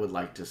thing I would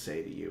like to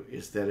say to you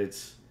is that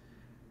it's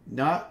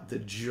not the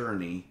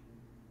journey,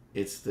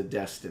 it's the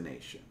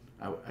destination.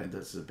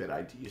 This is a bit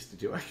I used to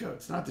do. I go,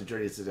 it's not the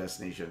journey, it's the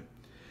destination.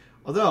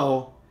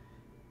 Although,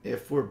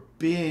 if we're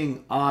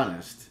being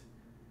honest,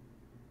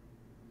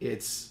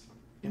 it's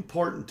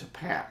important to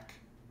pack.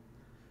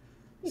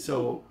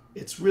 So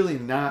it's really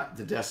not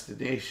the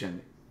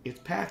destination, it's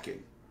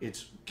packing.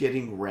 It's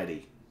getting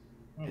ready.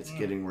 It's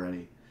getting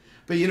ready.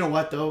 But you know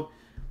what, though?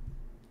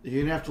 You're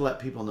going to have to let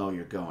people know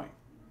you're going.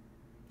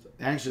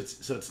 Actually,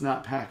 it's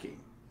not packing.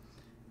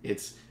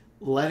 It's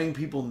letting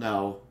people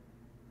know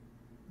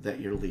that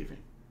you're leaving.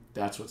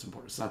 That's what's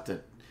important. It's not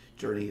the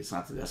journey. It's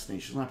not the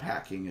destination. It's not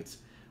packing. It's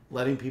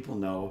letting people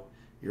know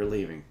you're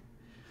leaving.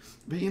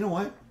 But you know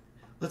what?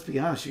 Let's be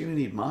honest. You're going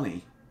to need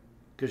money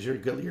because you're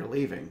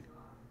leaving.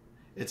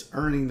 It's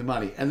earning the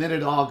money. And then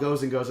it all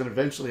goes and goes. And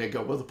eventually I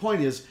go, well, the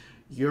point is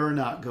you're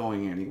not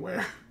going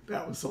anywhere.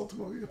 That was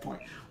ultimately the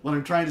point. What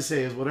I'm trying to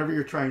say is whatever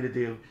you're trying to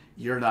do,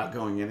 you're not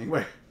going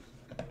anywhere.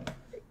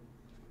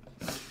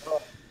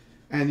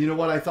 And you know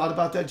what I thought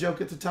about that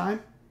joke at the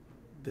time?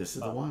 This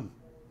is the Huh. one.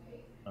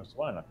 That's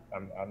one.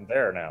 I'm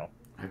there now.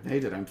 I've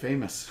made it. I'm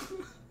famous.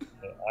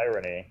 The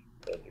irony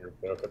that your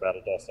joke about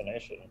a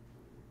destination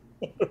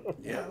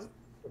Yeah.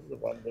 was the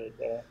one that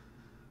you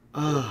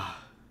Uh,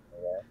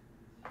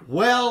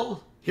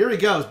 well, here he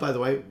goes, by the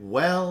way.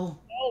 Well,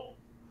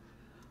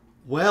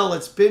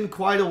 it's been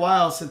quite a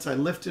while since I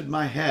lifted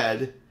my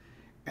head,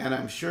 and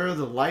I'm sure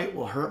the light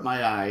will hurt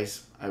my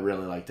eyes. I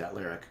really like that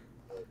lyric.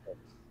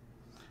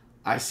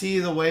 I see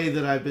the way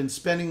that I've been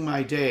spending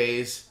my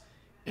days,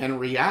 and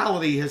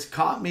reality has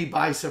caught me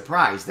by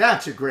surprise.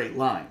 That's a great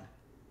line.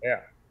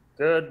 Yeah.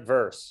 Good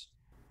verse.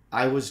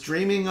 I was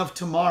dreaming of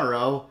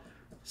tomorrow,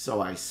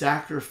 so I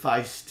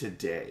sacrificed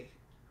today.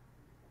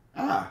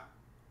 Ah,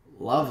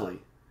 lovely.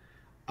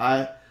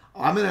 I'm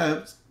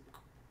gonna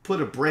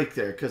put a break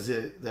there because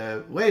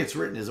the way it's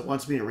written is it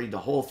wants me to read the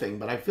whole thing,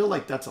 but I feel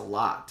like that's a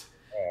lot.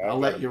 I'll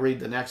let you read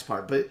the next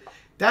part, but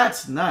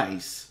that's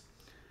nice.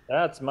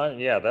 That's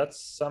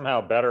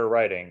somehow better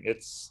writing.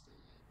 It's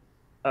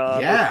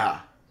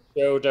Yeah,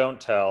 show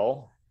don't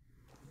tell.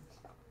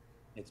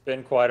 It's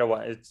been quite a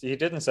while. He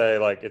didn't say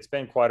like it's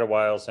been quite a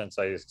while since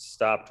I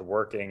stopped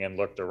working and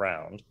looked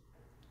around.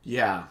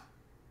 yeah,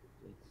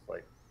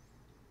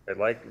 It's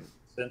like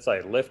since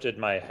I lifted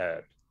my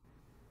head.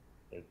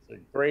 It's a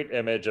great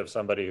image of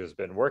somebody who's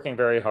been working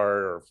very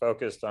hard or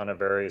focused on a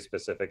very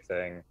specific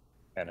thing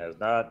and has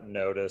not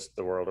noticed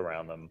the world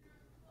around them.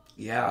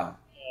 yeah.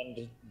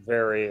 And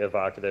very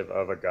evocative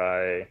of a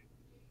guy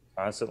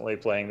constantly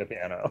playing the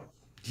piano,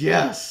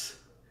 Yes.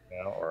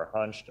 or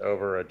hunched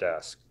over a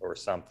desk or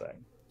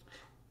something.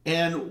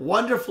 And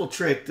wonderful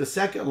trick, the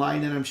second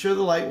line, and I'm sure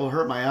the light will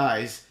hurt my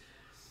eyes,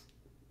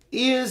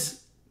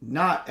 is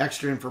not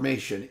extra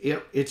information.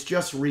 It's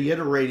just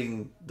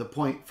reiterating the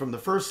point from the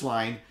first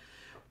line,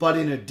 but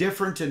in a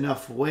different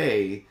enough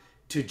way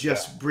to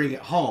just bring it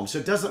home. So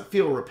it doesn't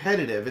feel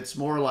repetitive. It's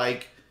more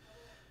like,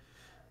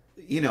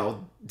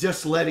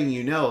 just letting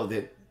you know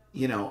that,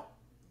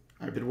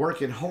 I've been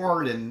working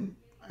hard and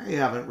I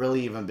haven't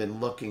really even been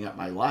looking at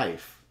my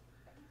life.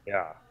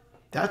 Yeah.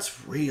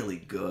 That's really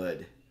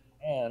good.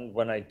 And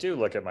when I do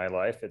look at my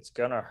life, it's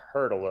gonna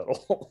hurt a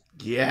little.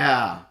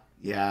 Yeah,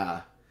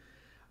 yeah.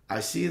 I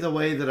see the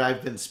way that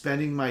I've been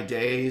spending my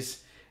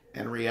days,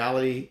 and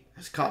reality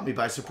has caught me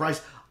by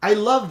surprise. I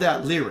love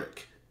that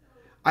lyric.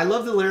 I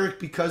love the lyric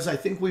because I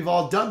think we've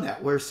all done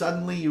that, where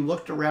suddenly you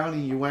looked around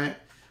and you went,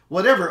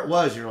 whatever it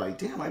was, you're like,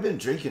 damn, I've been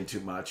drinking too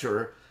much.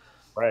 Or,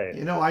 Right.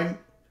 I'm,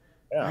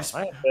 Yeah.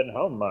 I haven't been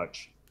home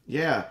much.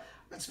 yeah,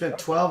 I spent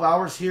 12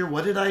 hours here.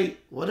 What did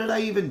I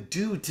even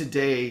do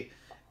today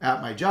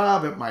at my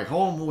job, at my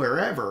home,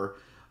 wherever?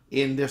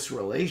 In this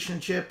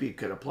relationship, you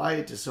could apply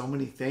it to so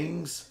many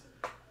things.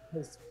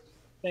 I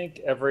think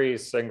every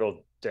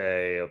single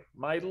day of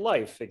my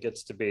life, it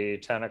gets to be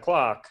 10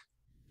 o'clock.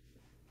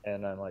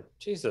 And I'm like,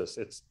 Jesus,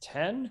 it's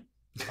 10?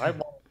 I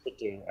wanted to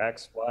do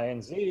X, Y,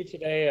 and Z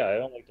today. I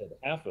only did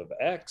half of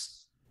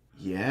X.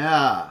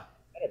 Yeah,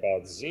 Not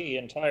about Z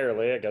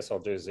entirely. I guess I'll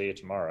do Z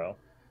tomorrow.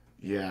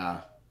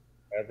 yeah,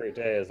 Every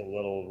day is a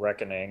little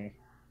reckoning.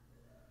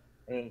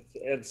 And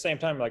at the same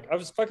time, like, I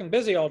was fucking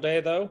busy all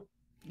day, though.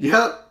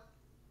 yep,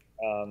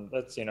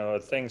 That's, a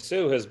thing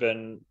Sue has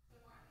been,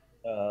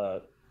 I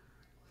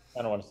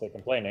don't want to say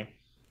complaining,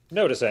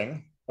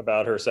 noticing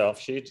about herself.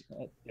 She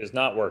is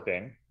not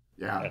working.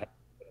 yeah. And hasn't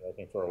been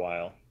working for a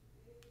while.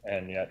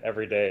 And yet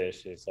every day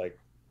she's like,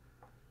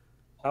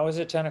 how is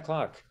it 10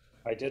 o'clock?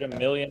 I did a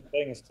million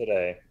things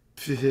today.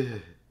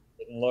 Didn't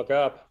look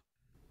up.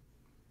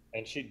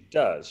 And she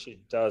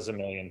does a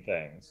million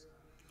things.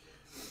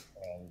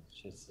 And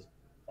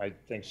I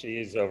think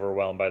she's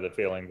overwhelmed by the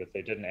feeling that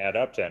they didn't add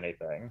up to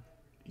anything.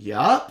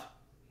 Yup.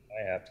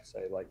 I have to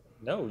say, like,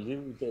 no,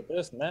 you did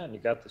this and that, and you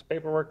got this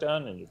paperwork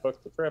done, and you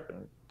booked the trip,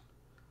 and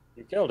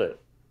you killed it.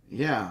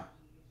 Yeah.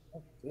 I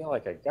don't feel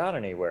like I got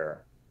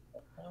anywhere.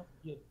 Well,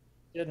 you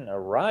didn't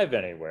arrive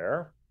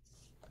anywhere,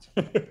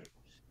 but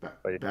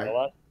you got a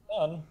lot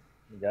done.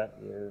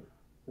 You're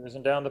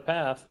cruising down the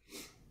path.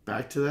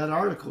 Back to that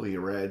article you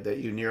read that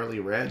you nearly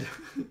read.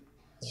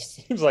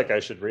 Seems like I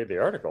should read the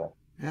article.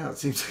 Yeah, it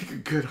seems like a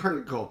good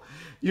article.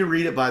 You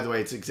read it, by the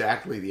way, it's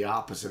exactly the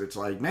opposite. It's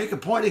like, make a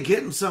point of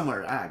getting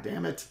somewhere. Ah,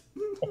 damn it.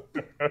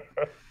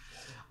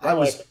 I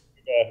was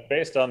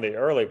based on the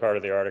early part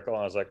of the article,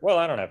 I was like, well,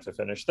 I don't have to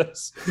finish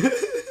this.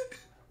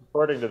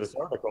 According to this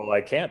article,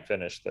 I can't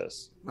finish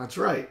this. That's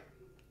right.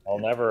 I'll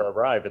never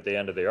arrive at the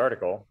end of the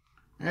article.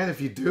 And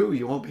if you do,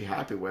 you won't be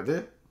happy with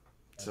it.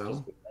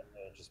 So,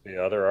 just be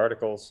other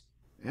articles.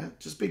 yeah,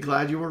 just be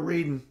glad you were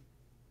reading.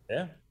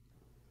 Yeah.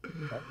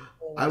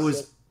 I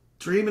was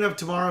dreaming of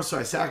tomorrow, so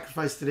I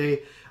sacrificed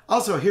today.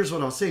 Also, here's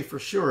what I'll say for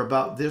sure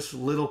about this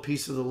little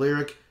piece of the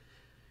lyric.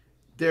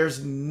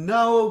 There's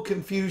no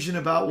confusion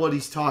about what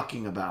he's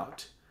talking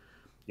about.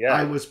 Yeah.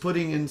 I was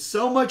putting in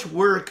so much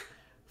work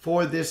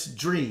for this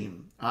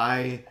dream.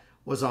 I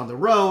was on the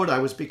road. I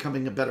was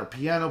becoming a better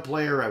piano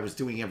player. I was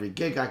doing every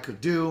gig I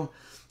could do.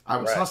 I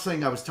was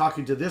hustling. I was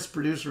talking to this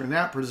producer and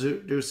that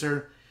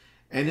producer.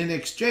 And in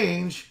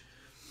exchange,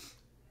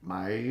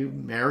 my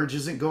marriage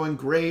isn't going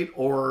great,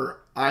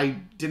 or I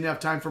didn't have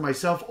time for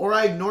myself, or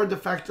I ignored the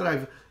fact that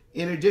I've,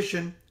 in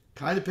addition,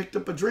 kind of picked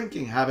up a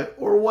drinking habit,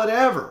 or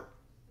whatever.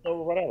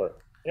 Or whatever.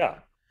 Yeah.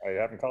 I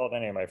haven't called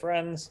any of my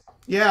friends.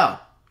 Yeah.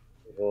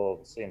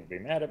 People seem to be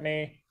mad at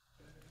me.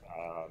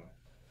 Um,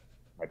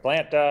 my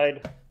plant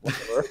died.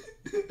 Whatever.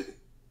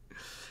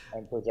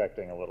 I'm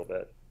projecting a little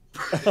bit.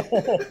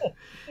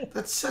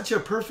 That's such a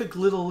perfect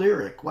little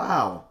lyric.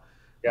 Wow.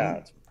 Yeah,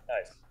 it's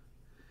nice.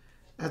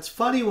 That's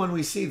funny when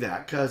we see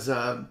that, because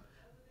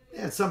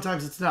yeah,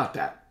 sometimes it's not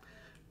that.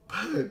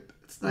 But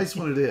it's nice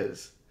when it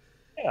is.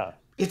 Yeah.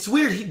 It's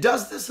weird. He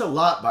does this a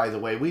lot, by the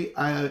way.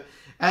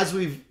 As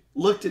we've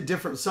looked at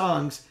different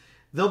songs,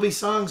 there'll be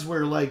songs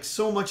where like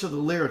so much of the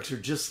lyrics are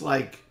just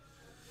like,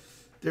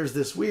 there's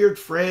this weird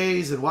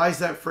phrase, and why is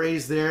that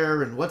phrase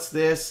there, and what's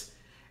this?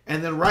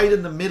 And then right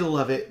in the middle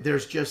of it,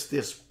 there's just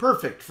this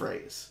perfect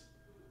phrase.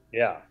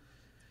 Yeah.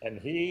 And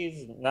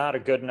he's not a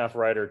good enough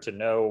writer to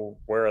know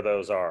where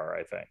those are,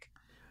 I think.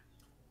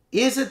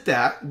 Is it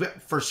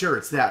that? For sure,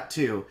 it's that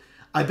too.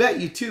 I bet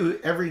you too,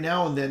 every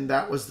now and then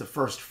that was the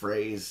first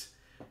phrase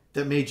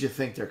that made you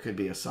think there could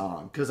be a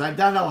song. Because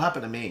that'll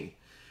happen to me.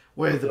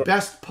 Where the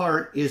best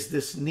part is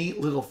this neat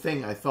little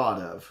thing I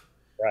thought of.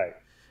 Right.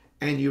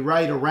 And you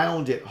write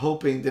around it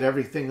hoping that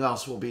everything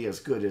else will be as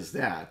good as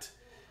that.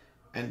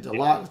 And a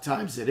lot of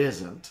times it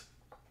isn't.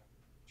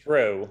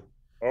 True.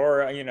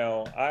 Or,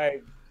 I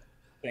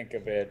think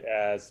of it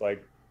as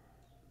like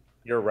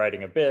you're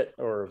writing a bit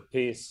or a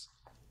piece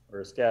or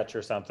a sketch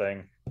or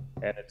something,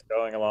 and it's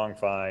going along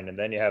fine. And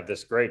then you have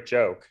this great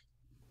joke.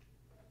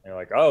 And you're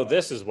like, oh,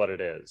 this is what it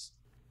is.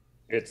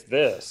 It's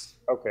this.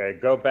 Okay,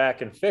 go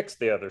back and fix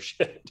the other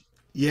shit.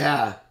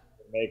 Yeah.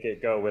 Make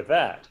it go with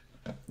that.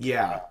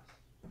 Yeah.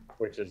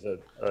 Which is a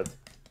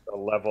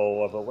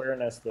level of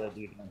awareness that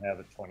you don't have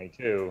at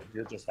 22.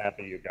 You're just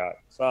happy you got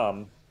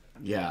some.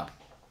 Yeah.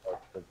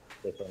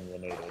 The thing you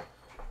needed.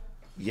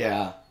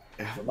 Yeah.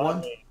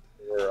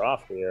 We're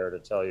off the air to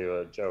tell you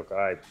a joke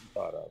I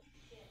thought of.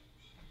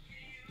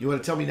 You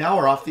want to tell me now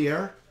or off the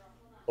air?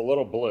 A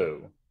little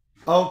blue.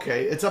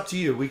 Okay, it's up to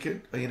you. We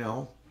could, That's true.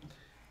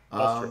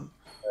 All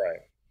right.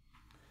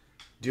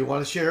 Do you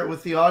want to share it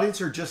with the audience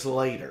or just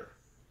later?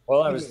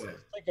 Well, I was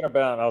thinking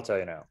about, I'll tell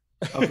you now.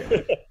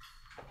 Okay.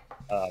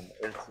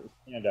 It's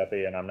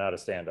stand-up-y, and I'm not a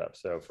stand-up,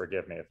 so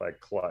forgive me if I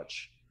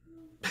clutch.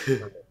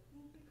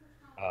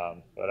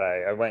 But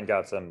I went and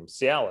got some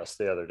Cialis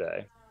the other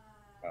day.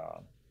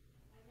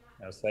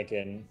 I was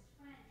thinking,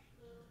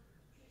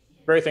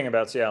 great thing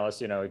about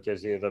Cialis, it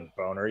gives you the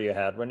boner you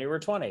had when you were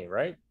 20,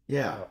 right?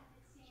 Yeah.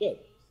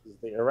 Shit, this is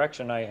the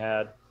erection I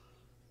had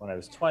when I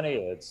was 20.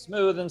 It's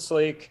smooth and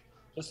sleek,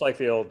 just like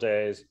the old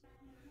days.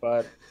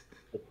 But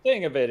the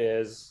thing of it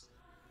is,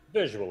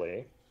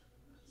 visually,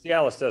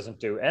 Cialis doesn't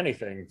do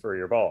anything for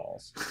your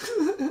balls.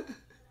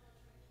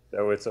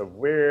 So it's a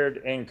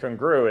weird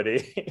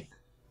incongruity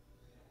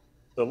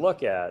to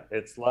look at.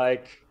 It's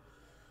like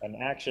an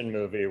action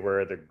movie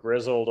where the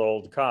grizzled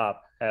old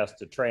cop has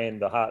to train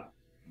the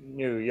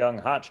new young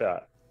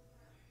hotshot.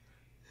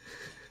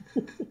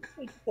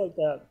 It's like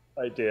that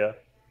idea.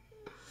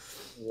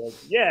 Like,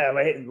 yeah,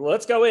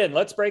 let's go in.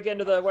 Let's break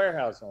into the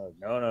warehouse. I'm like,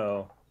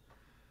 no.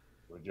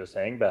 We'll just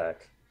hang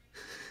back.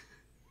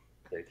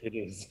 Take it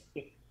easy.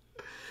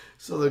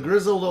 So the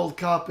grizzled old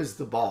cop is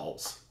the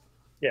balls.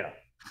 Yeah.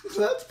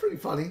 That's pretty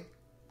funny.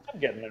 I'm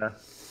getting there.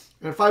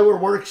 And if I were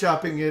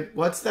workshopping it,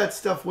 what's that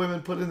stuff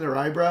women put in their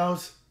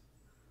eyebrows?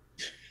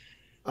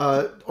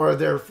 Or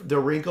their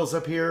wrinkles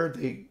up here?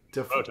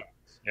 Botox.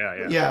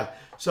 Yeah. Yeah.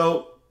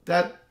 So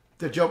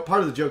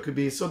part of the joke could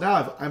be, so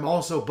now I'm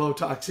also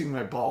Botoxing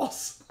my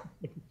balls.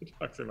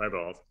 Botoxing my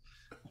balls.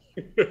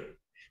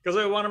 Because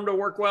I want them to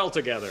work well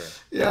together.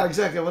 Yeah,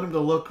 exactly. I want them to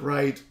look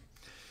right.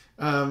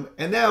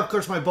 And now, of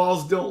course, my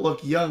balls don't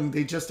look young.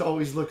 They just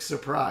always look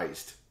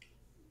surprised.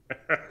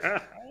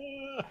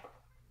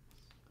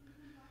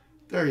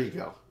 There you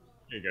go.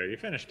 There you go. You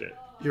finished it.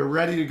 You're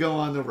ready to go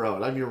on the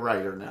road. I'm your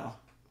writer now.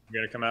 I'm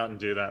going to come out and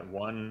do that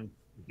one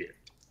bit.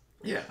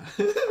 Yeah.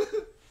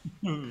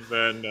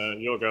 Then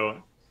you'll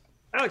go,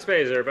 Alex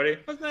Pays, everybody.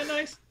 Wasn't that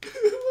nice?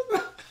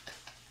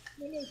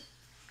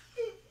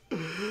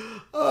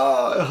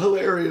 Oh,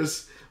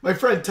 hilarious. My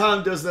friend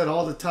Tom does that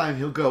all the time.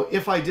 He'll go,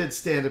 if I did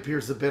stand up,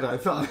 here's the bit I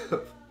thought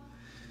of.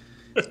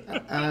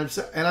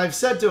 And I've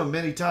said to him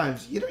many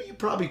times, you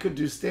probably could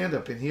do stand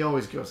up. And he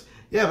always goes,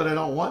 yeah, but I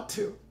don't want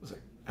to. I was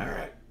like, all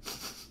right.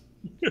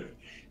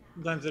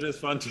 Sometimes it is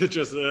fun to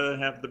just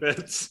have the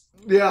bits.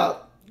 Yeah.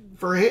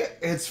 For him,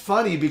 it's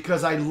funny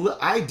because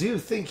I do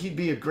think he'd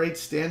be a great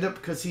stand up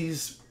because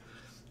he's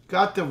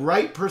got the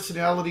right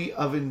personality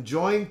of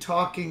enjoying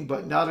talking,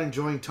 but not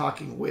enjoying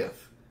talking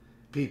with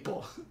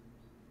people.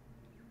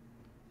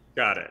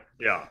 Got it.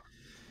 Yeah.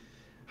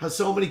 How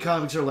so many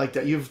comics are like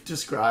that. You've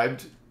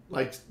described,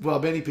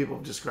 many people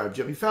have described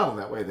Jimmy Fallon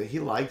that way, that he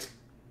likes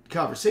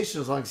conversation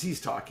as long as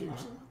he's talking.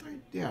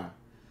 Yeah.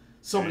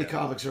 So many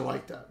comics are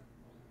like that.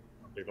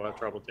 People have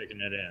trouble taking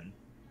it in.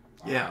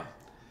 Yeah.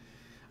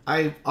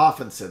 I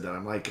often said that.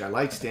 I'm like, I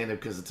like stand up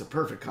because it's a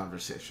perfect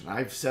conversation.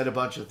 I've said a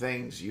bunch of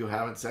things. You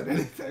haven't said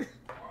anything.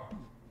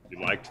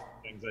 You liked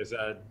things I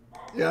said.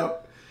 Yeah.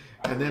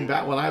 And then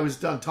back when I was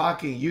done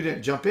talking, you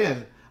didn't jump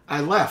in.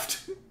 I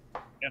left.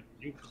 Yeah,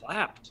 you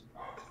clapped.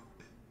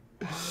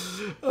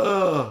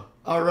 Oh,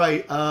 all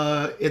right.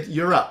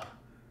 You're up.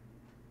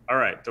 All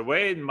right. The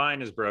way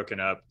mine is broken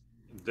up,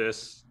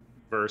 this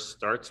verse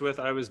starts with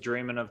 "I was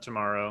dreaming of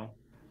tomorrow."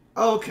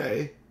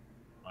 Okay.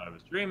 I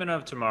was dreaming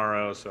of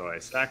tomorrow, so I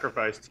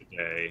sacrificed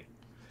today.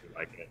 You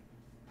like it?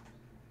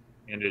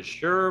 And it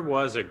sure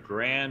was a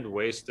grand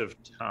waste of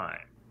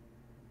time.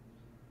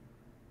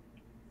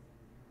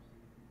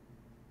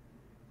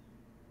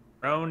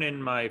 Thrown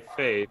in my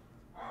face,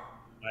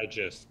 I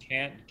just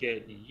can't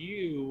get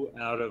you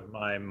out of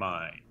my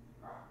mind.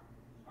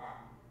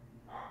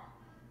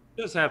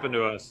 This happened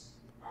to us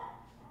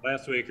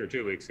last week or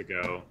 2 weeks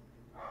ago,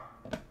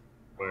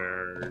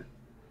 where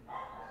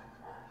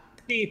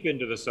deep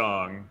into the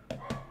song,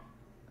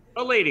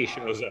 a lady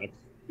shows up.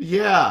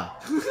 Yeah.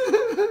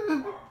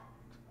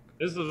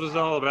 This was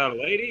all about a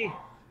lady?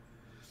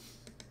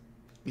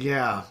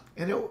 Yeah.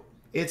 And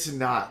it's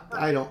not.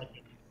 I don't.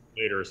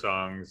 Later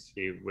songs,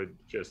 he would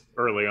just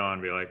early on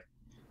be like,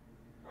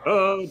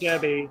 "Oh,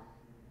 Debbie,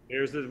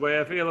 here's the way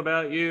I feel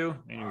about you."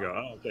 And you go,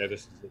 "Oh, okay,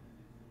 this is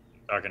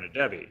talking to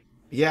Debbie."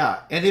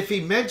 Yeah. And if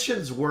he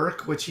mentions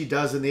work, which he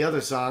does in the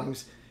other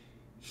songs,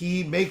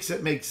 he makes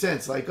it make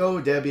sense. Like, oh,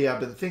 Debbie, I've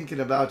been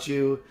thinking about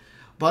you,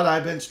 but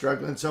I've been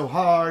struggling so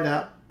hard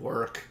at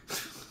work.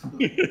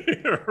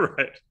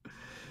 Right.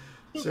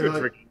 So Could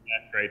like, forget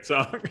that great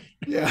song.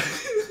 yeah.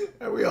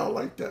 And we all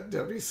like that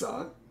Debbie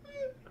song.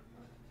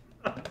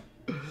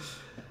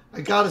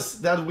 I got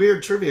that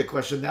weird trivia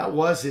question. That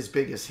was his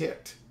biggest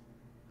hit.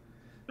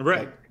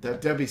 Right.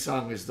 That Debbie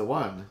song is the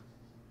one.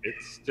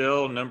 It's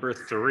still number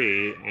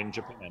 3 in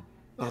Japan.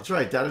 That's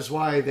right. That is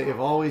why they have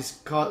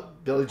always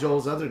called Billy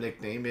Joel's other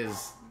nickname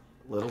is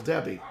Little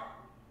Debbie.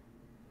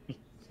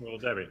 Little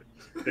Debbie.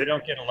 They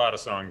don't get a lot of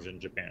songs in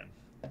Japan.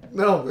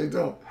 No, they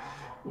don't.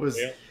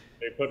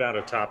 They put out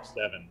a top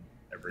 7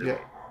 every week.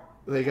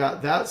 They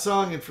got that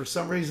song, and for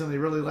some reason, they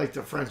really like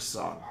the French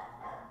song.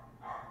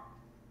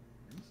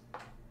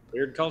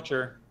 Weird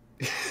culture.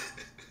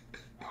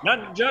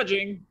 Not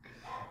judging.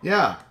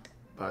 Yeah,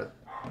 but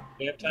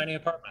They have tiny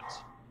apartments.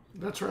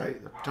 that's right.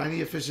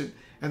 Tiny, efficient,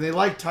 and they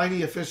like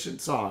tiny,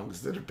 efficient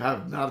songs that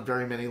have not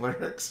very many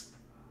lyrics.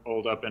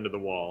 Hold up into the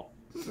wall.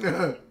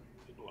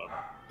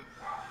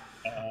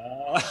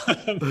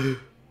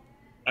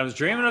 I was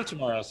dreaming of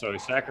tomorrow, so I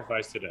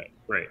sacrificed today.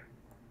 Great.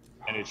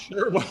 And it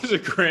sure was a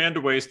grand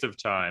waste of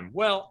time.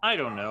 Well, I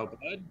don't know,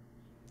 bud.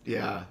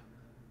 Yeah.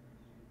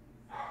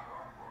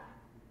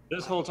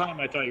 This whole time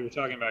I thought you were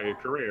talking about your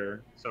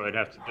career, so I'd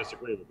have to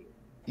disagree with you.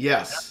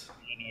 Yes.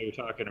 I know you're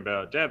talking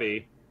about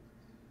Debbie.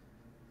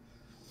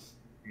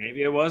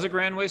 Maybe it was a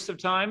grand waste of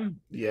time.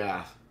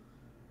 Yeah.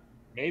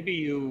 Maybe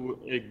you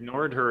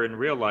ignored her in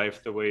real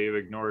life the way you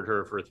ignored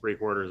her for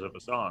 3/4 of a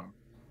song.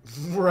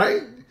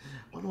 Right?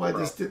 I wonder why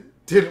this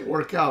didn't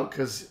work out,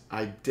 because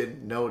I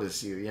didn't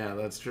notice you. Yeah,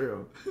 that's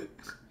true.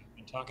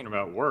 I'm talking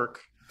about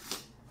work.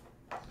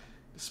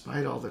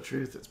 Despite all the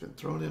truth that's been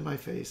thrown in my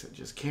face, I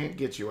just can't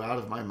get you out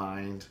of my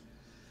mind.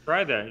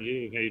 Try that.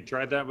 You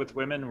tried that with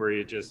women where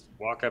you just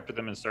walk up to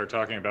them and start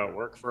talking about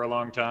work for a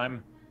long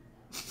time?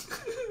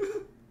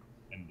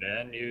 And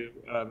then you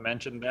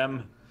mention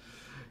them?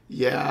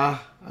 Yeah,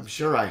 I'm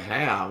sure I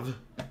have.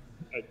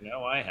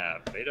 No, I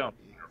have. They don't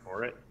care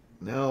for it.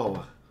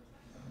 No.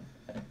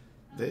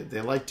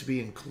 They like to be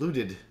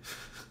included.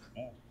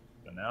 Yeah.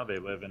 So now they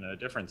live in a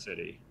different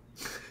city.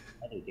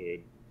 Other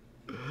dude.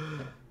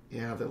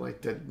 Yeah, they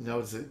like to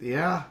know that.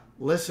 Yeah,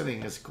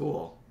 listening is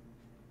cool.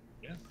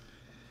 Yeah.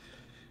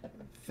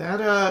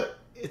 That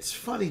it's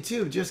funny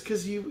too, just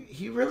because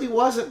he really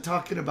wasn't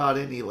talking about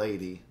any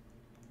lady.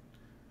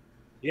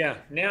 Yeah.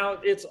 Now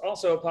it's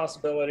also a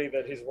possibility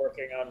that he's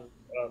working on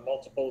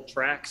multiple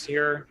tracks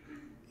here.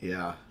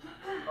 Yeah.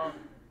 I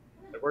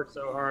worked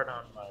so hard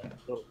on my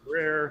little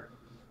career.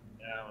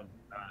 Now I'm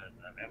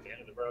at the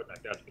end of the road and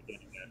I've got to begin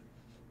again.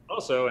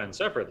 Also, and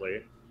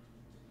separately,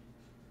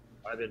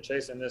 I've been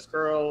chasing this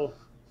girl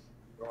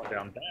going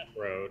down that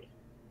road,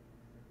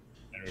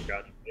 and we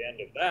got to the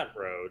end of that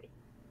road,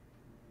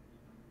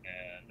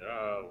 and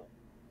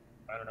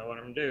I don't know what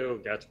I'm gonna do.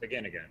 Got to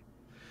begin again.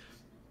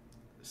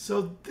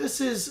 So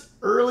this is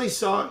early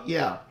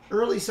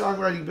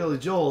songwriting Billy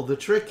Joel. The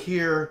trick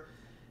here,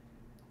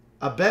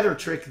 a better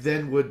trick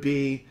then would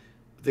be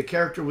the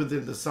character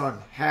within the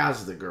song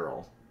has the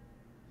girl,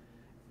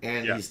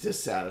 and he's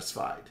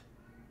dissatisfied.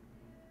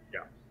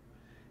 Yeah.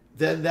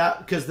 Then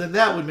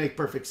that would make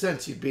perfect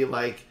sense. You'd be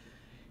like,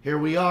 here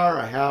we are,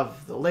 I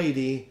have the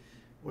lady,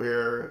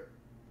 I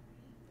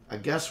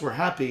guess we're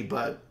happy,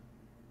 but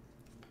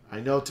I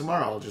know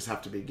tomorrow I'll just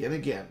have to begin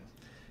again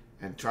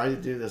and try to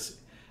do this.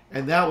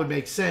 And that would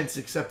make sense,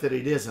 except that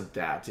it isn't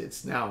that.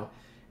 It's now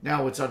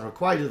it's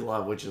unrequited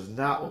love, which is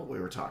not what we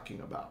were talking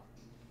about.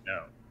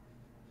 No.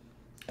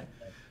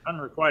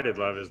 Unrequited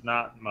love is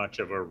not much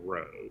of a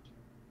road.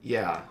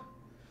 Yeah.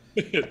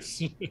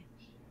 It's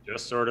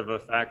just sort of a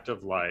fact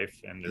of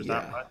life, and there's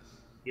not Yeah. much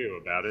to do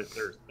about it.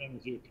 There's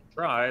things you can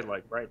try,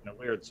 like writing a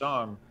weird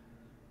song,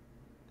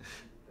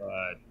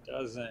 but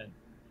doesn't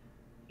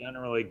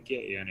generally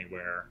get you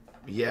anywhere.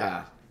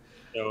 Yeah.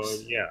 So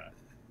yeah,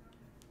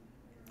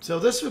 So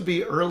this would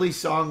be early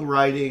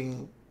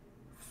songwriting,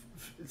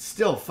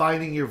 still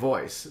finding your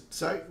voice,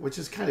 so, which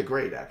is kind of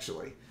great,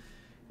 actually.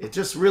 It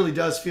just really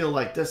does feel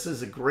like this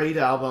is a great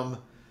album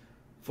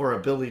for a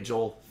Billy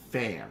Joel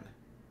fan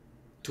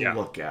to yeah,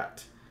 look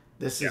at.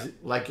 This yeah, is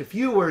like if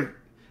you were,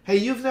 hey,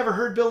 you've never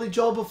heard Billy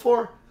Joel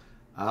before?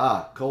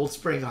 Ah, Cold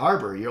Spring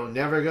Harbor. You're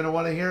never going to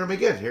want to hear him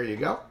again. Here you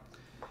go.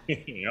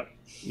 yep.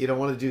 You don't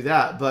want to do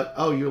that. But,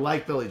 oh, you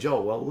like Billy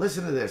Joel. Well,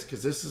 listen to this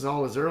because this is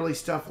all his early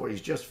stuff where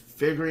he's just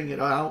figuring it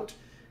out.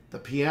 The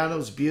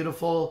piano's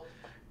beautiful.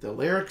 The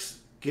lyrics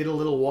get a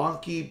little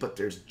wonky, but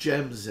there's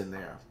gems in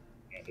there.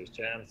 Yeah, there's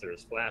gems,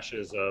 there's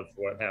flashes of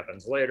what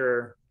happens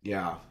later.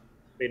 Yeah.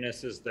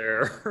 Venus is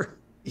there.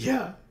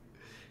 Yeah.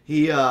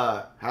 He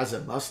has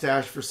a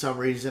mustache for some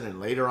reason, and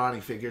later on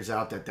he figures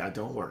out that that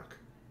don't work.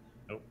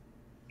 Nope.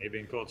 Maybe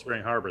in Cold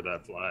Spring Harbor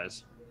that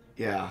flies.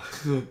 Yeah.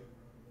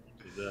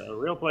 It's a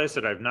real place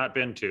that I've not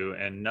been to,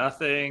 and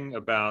nothing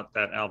about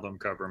that album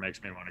cover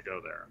makes me want to go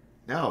there.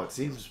 No, it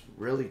seems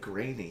really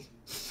grainy.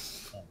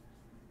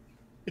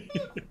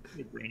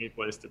 A rainy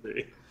place to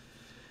be.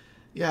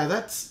 Yeah,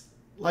 that's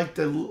like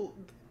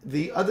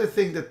the other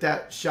thing that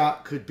that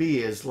shot could be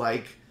is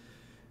like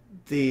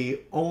the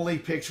only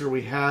picture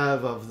we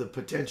have of the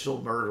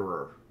potential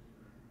murderer.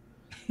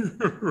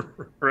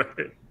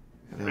 Right.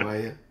 You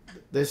know,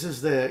 this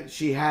is the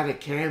she had a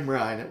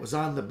camera and it was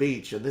on the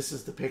beach, and this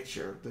is the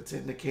picture that's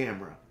in the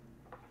camera.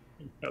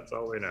 That's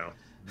all we know.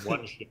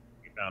 One shoe.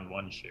 We found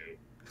one shoe.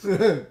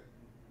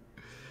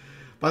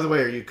 By the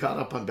way, are you caught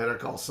up on Better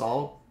Call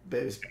Saul?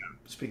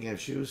 Speaking of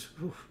shoes,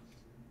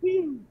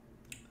 A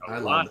I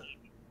love lot. it.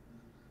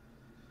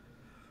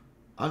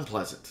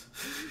 Unpleasant.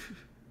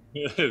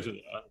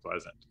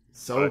 Unpleasant.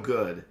 So But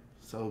good.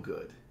 So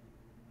good.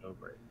 so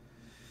great.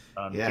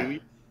 Yeah. Do you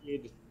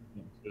read,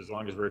 as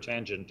long as we're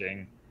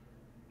tangenting,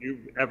 you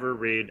ever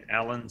read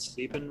Alan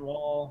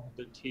Sepinwall,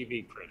 the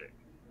TV critic?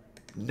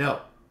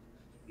 No.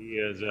 He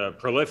is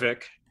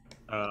prolific,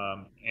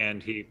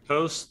 and he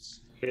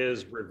posts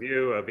his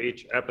review of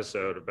each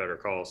episode of Better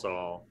Call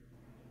Saul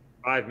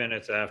 5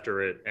 minutes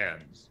after it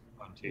ends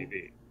on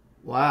TV.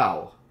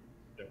 Wow.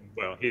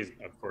 Well, he's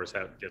of course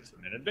gets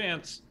them in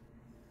advance,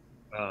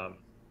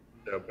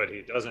 but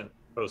he doesn't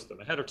post them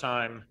ahead of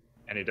time,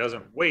 and he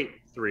doesn't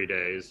wait 3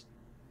 days.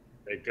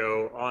 They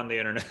go on the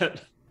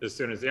internet as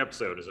soon as the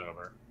episode is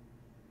over,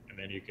 and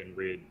then you can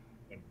read.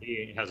 And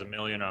he has a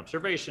million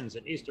observations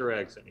and Easter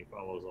eggs, and he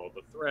follows all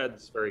the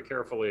threads very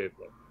carefully,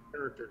 the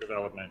character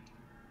development.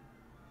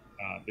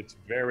 It's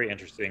very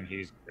interesting.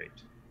 He's great.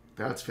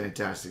 That's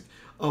fantastic.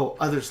 Oh,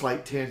 other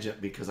slight tangent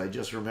because I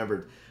just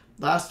remembered.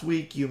 Last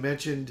week you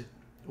mentioned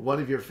one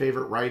of your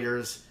favorite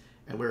writers,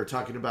 and we were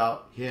talking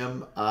about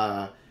him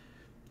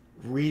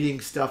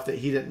reading stuff that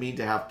he didn't mean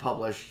to have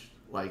published,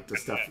 like the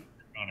stuff.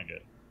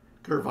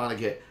 Kurt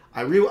Vonnegut.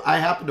 I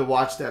happened to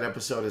watch that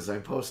episode as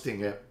I'm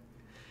posting it,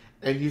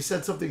 and you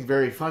said something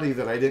very funny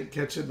that I didn't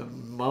catch in the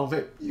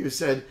moment. You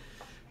said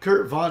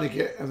Kurt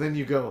Vonnegut, and then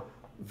you go,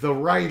 the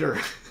writer.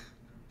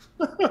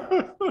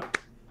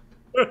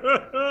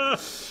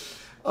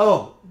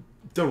 Oh,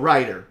 the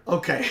writer.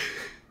 Okay.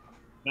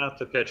 Not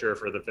the pitcher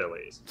for the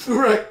Phillies.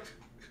 Right.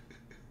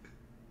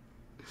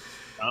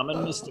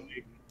 Common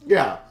mistake.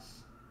 Yeah.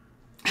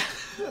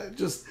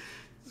 just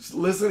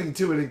listening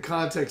to it in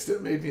context,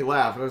 it made me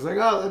laugh. And I was like,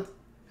 oh, that's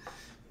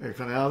very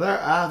funny. Oh,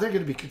 they're going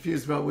to be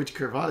confused about which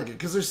Kurt Vonnegut,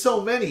 because there's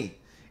so many.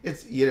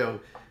 It's, the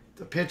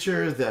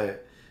pitcher, the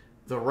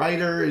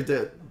writer,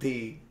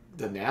 the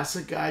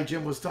NASA guy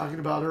Jim was talking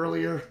about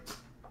earlier.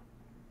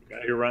 The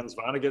guy who runs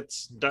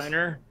Vonnegut's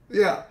diner.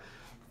 Yeah.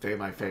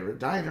 My favorite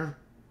diner.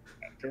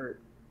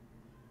 Kurt.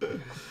 It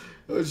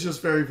was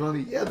just very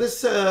funny. Yeah,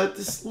 this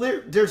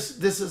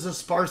is a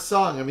sparse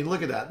song. I mean,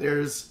 look at that.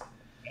 There's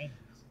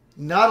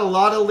not a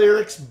lot of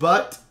lyrics,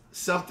 but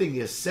something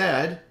is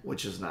said,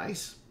 which is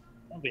nice.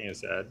 Something is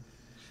said.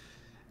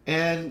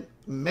 And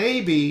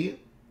maybe,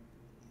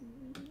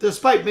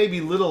 despite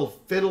maybe little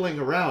fiddling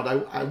around,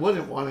 I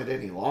wouldn't want it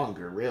any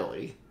longer,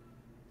 really.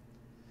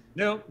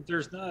 No,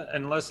 there's not,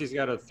 unless he's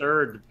got a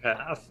third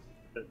path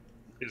that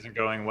isn't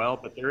going well,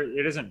 but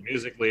it isn't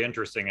musically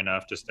interesting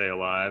enough to stay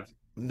alive.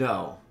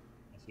 No.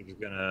 He was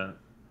gonna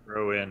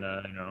throw in,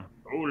 oh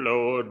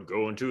Lord,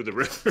 go into the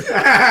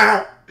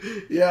river.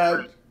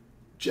 Yeah,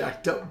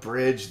 jacked up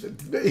bridge.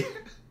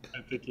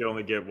 I think you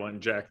only get one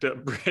jacked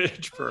up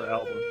bridge per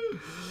album.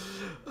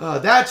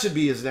 That should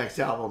be his next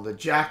album, the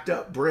Jacked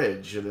Up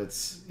Bridge, and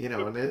it's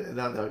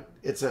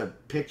it's a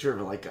picture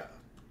of like a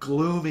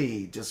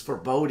gloomy, just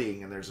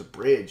foreboding, and there's a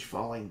bridge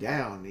falling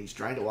down, and he's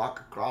trying to walk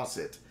across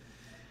it.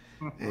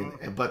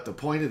 But the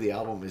point of the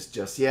album is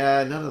just,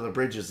 none of the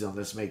bridges on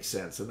this make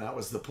sense, and that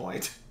was the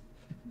point.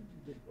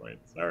 Good point.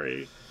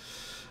 Sorry.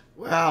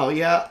 Well,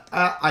 yeah,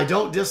 I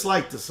don't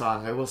dislike the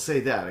song. I will say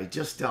that. I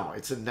just don't.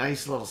 It's a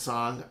nice little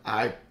song.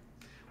 I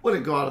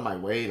wouldn't go out of my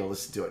way to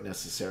listen to it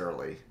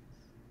necessarily,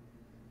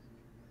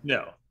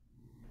 No.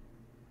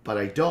 but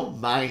I don't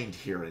mind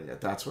hearing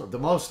it. That's what the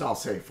most I'll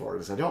say for it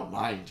is I don't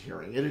mind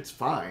hearing it. It's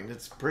fine.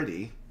 It's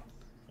pretty.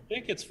 I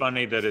think it's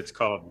funny that it's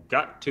called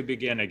Got to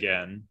Begin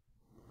Again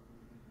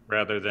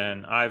rather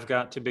than I've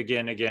Got to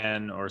Begin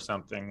Again or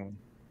something.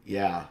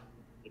 Yeah,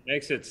 It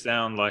makes it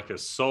sound like a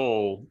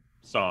soul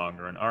song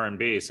or an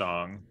R&B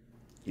song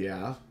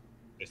yeah.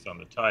 based on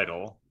the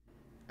title.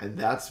 And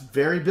that's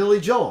very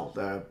Billy Joel.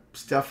 The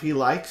stuff he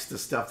likes, the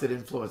stuff that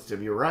influenced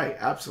him. You're right.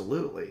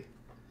 Absolutely.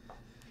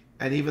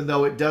 And even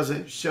though it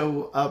doesn't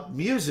show up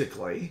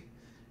musically,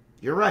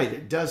 you're right.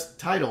 It does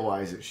title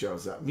wise. It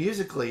shows up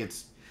musically.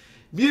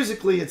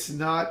 It's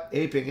not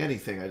aping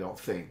anything. I don't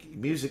think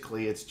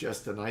musically. It's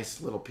just a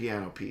nice little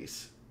piano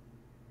piece.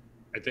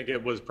 I think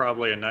it was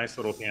probably a nice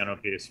little piano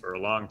piece for a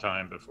long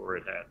time before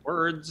it had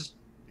words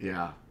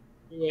Yeah.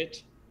 to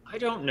it. I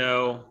don't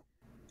know.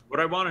 What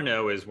I want to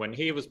know is when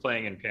he was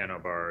playing in piano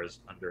bars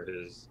under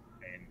his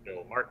name,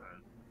 Bill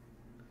Martin,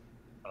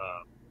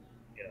 um,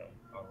 you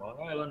know, on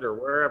Long Island or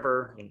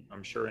wherever, and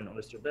I'm sure in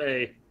Oyster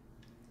Bay,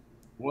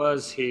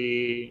 was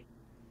he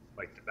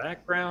like the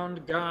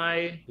background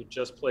guy who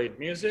just played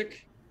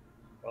music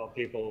while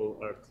people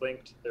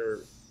clinked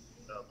their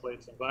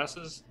plates and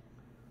glasses?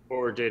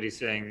 Or did he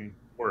sing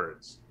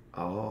words?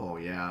 Oh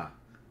yeah.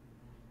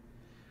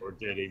 Or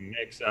did he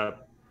mix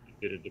up?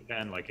 Did it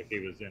depend? Like if he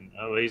was in,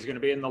 oh, he's going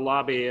to be in the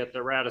lobby at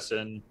the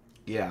Radisson,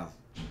 Yeah.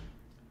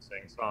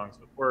 sing songs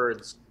with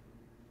words.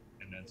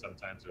 And then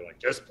sometimes they're like,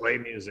 just play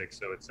music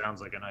so it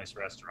sounds like a nice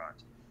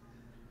restaurant.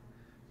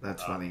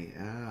 That's funny.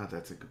 Ah,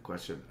 that's a good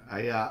question.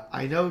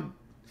 I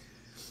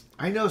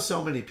know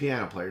so many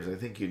piano players. I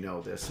think you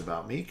know this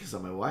about me because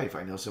I'm my wife.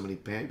 I know so many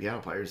piano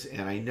players,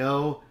 and I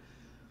know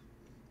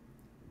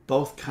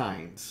both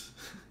kinds.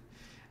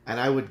 And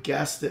I would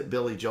guess that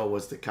Billy Joel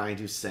was the kind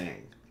who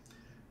sang.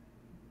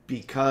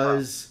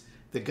 Because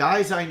the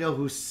guys I know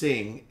who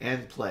sing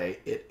and play,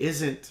 it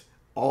isn't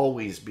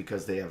always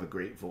because they have a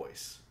great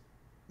voice.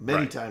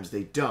 Many times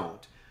they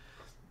don't.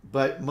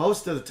 But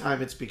most of the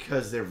time it's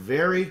because they're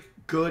very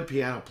good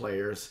piano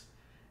players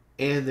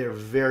and they're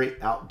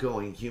very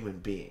outgoing human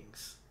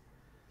beings.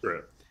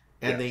 True.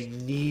 And they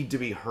need to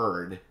be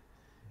heard.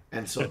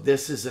 And so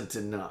this isn't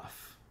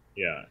enough.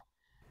 Yeah.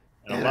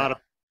 And And a lot of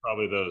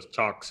probably those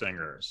talk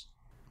singers.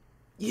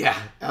 yeah,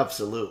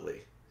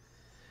 absolutely.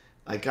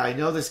 Like I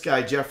know this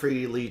guy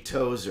Jeffrey Lee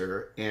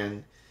Tozer,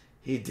 and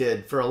he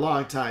did for a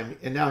long time,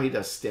 and now he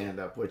does stand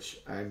up,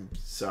 which I'm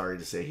sorry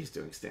to say he's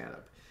doing stand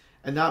up,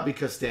 and not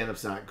because stand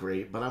up's not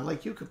great, but I'm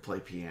like you could play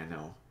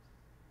piano,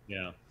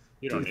 Yeah.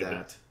 You don't do need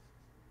that.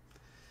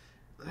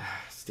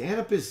 Stand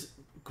up is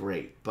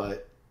great,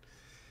 but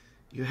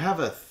you have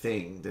a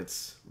thing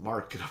that's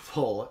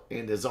marketable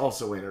and is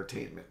also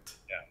entertainment.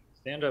 Yeah.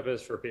 Stand up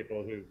is for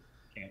people who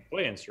can't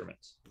play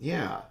instruments.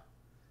 Yeah,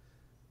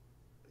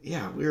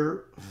 yeah,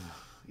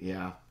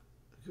 yeah.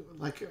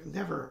 Like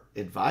never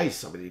advise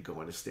somebody to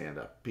go into stand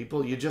up.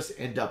 People, you just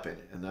end up in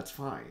it, and that's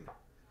fine.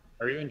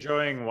 Are you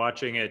enjoying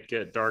watching it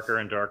get darker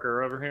and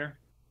darker over here?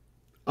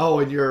 Oh,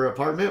 in your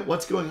apartment,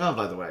 what's going on,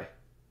 by the way?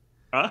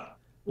 Huh?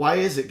 Why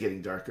is it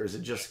getting darker? Is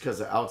it just because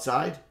of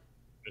outside?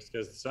 Just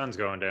because the sun's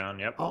going down.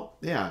 Yep. Oh,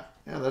 yeah,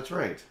 that's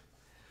right.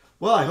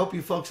 Well, I hope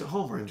you folks at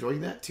home are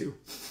enjoying that too.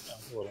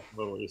 A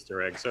little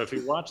Easter egg. So if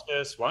you watch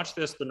this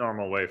the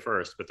normal way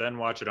first, but then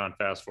watch it on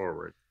fast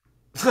forward.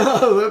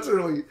 Oh, that's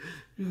really,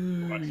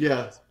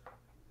 yeah.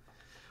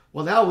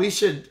 Well, now we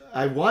should.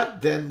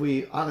 Then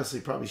we honestly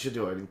probably should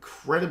do an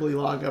incredibly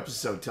long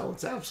episode till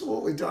it's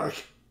absolutely dark.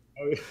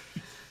 Oh, yeah.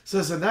 So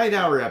it's a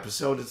 9-hour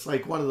episode. It's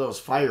like one of those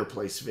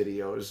fireplace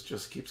videos.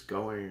 Just keeps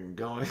going and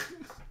going.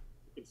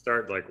 It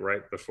start like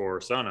right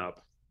before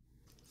sunup.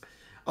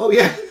 Oh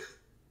yeah.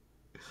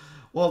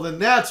 Well, then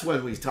that's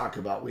when we talk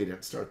about we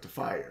didn't start the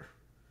fire.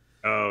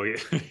 Oh yeah,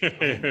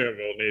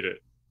 we'll need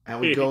it. And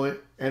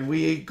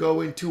we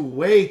go into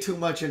way too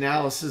much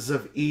analysis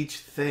of each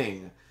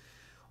thing.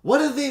 What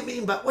does he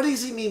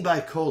mean by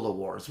Cola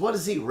Wars? What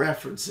is he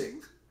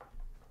referencing?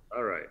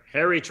 All right,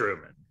 Harry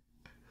Truman.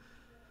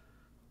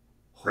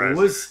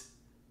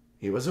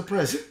 He was a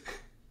president.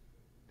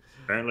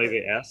 Apparently,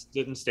 the S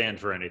didn't stand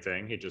for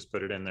anything. He just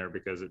put it in there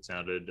because it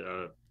sounded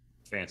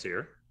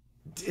fancier.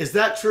 Is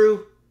that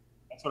true?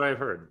 That's what I've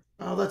heard.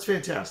 Oh, that's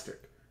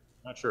fantastic.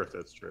 Not sure if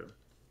that's true.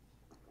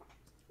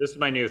 This is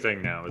my new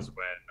thing now, is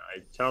when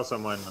I tell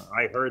someone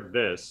I heard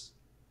this,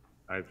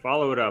 I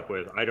follow it up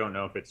with, I don't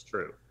know if it's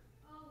true.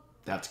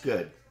 That's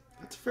good.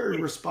 That's very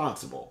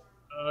responsible.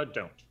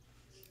 Don't.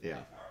 Yeah,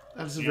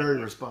 that's very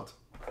responsible.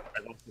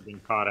 I've also been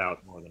caught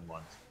out more than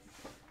once.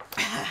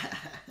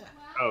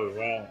 Oh,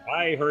 well,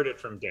 I heard it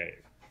from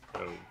Dave.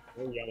 So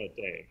we'll yell at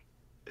Dave.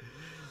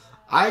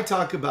 I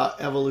talk about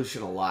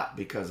evolution a lot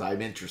because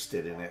I'm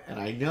interested in it, and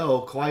I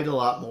know quite a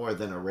lot more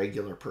than a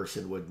regular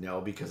person would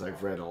know because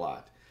I've read a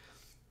lot.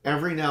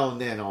 Every now and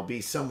then I'll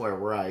be somewhere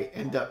where I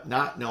end up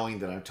not knowing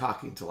that I'm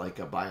talking to like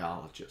a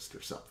biologist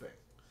or something.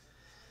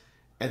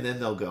 And then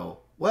they'll go,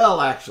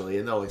 well, actually,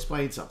 and they'll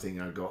explain something,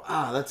 and I'll go,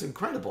 that's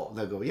incredible. And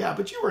they'll go, yeah,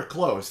 but you were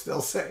close,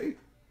 they'll say.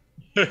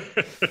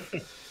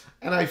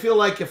 And I feel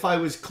like if I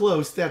was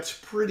close, that's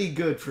pretty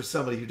good for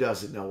somebody who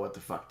doesn't know what the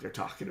fuck they're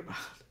talking about.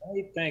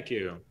 Thank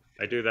you.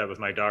 I do that with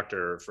my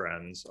doctor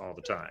friends all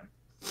the time.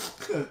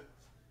 I'll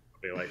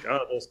be like,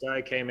 oh, this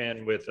guy came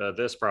in with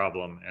this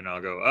problem. And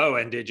I'll go, oh,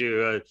 and did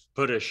you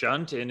put a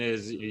shunt in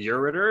his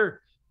ureter?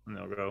 And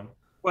they'll go,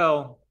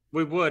 well,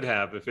 we would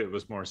have if it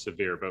was more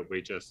severe, but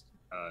we just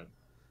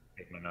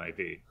gave him an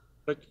IV.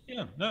 But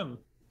yeah, no,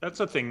 that's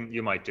a thing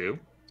you might do.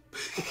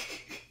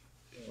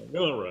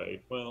 All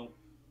right, well.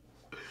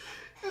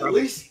 At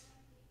least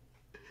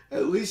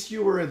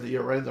you're in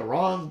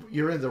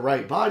the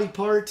right body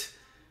part.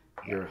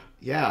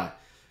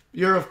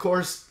 You're of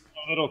course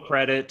A little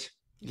credit.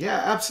 Yeah,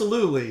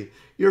 absolutely.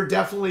 You're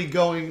definitely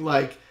going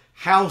like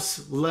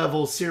house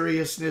level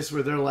seriousness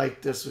where they're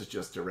like, this was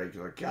just a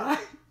regular guy.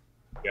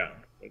 Yeah.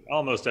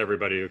 Almost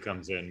everybody who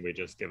comes in, we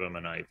just give them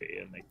an IV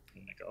and they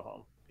go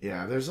home.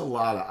 Yeah, there's a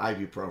lot of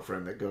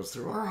ibuprofen that goes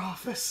through our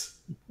office.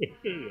 yeah.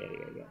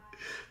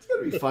 It's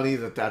going to be funny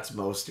that that's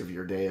most of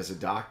your day as a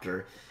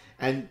doctor.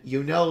 And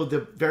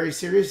the very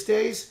serious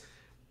days,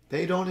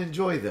 they don't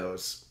enjoy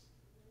those.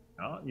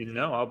 Oh,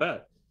 I'll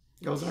bet.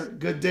 Those aren't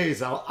good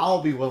days.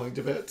 I'll be willing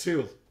to bet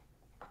too.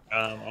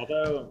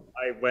 Although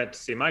I went to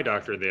see my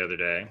doctor the other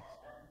day,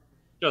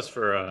 just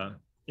for a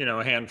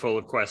handful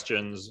of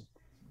questions,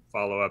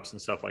 follow-ups,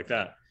 and stuff like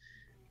that.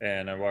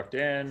 And I walked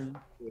in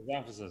to his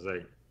office and I was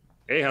like,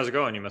 "Hey, how's it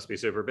going? You must be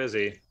super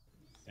busy."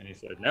 And he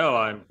said, "No,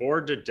 I'm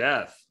bored to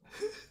death."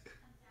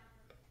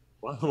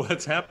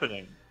 What's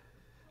happening?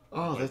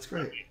 Oh, that's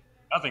great.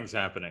 Nothing's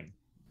happening.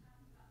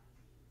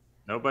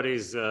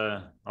 Nobody's.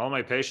 All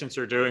my patients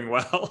are doing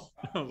well.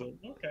 I was like,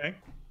 okay.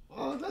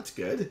 Oh, that's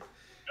good.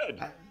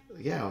 Good.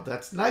 Yeah,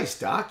 that's nice,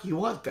 Doc. You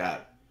want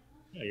that.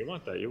 Yeah, you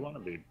want that. You want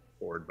to be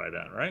bored by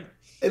that, right?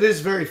 It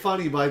is very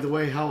funny, by the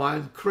way, how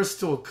I'm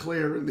crystal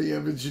clear in the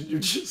image and you're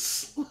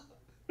just... Would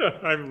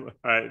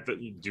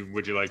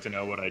you like to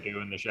know what I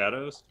do in the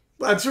shadows?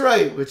 That's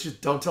right, which is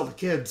don't tell the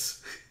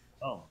kids.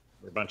 Oh,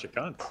 we're a bunch of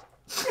cunts.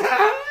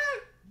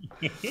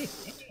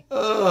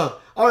 All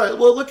right,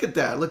 well, look at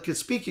that.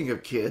 Speaking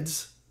of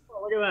kids.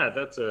 Oh, look at that.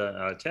 That's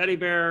a teddy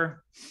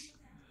bear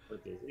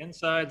with his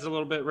insides a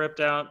little bit ripped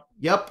out.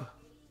 Yep.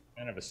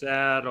 Kind of a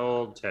sad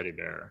old teddy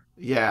bear.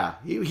 Yeah,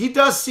 he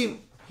does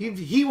seem...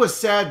 He was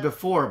sad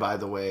before, by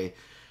the way,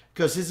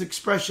 because his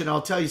expression,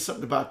 I'll tell you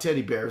something about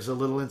teddy bears, a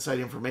little inside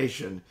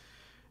information.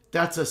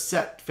 That's a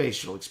set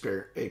facial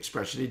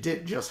expression. It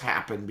didn't just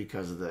happen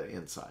because of the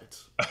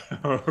insides.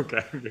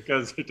 Okay,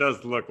 because it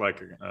does look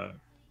like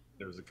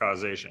there's a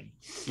causation.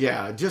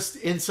 Yeah, just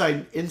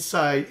inside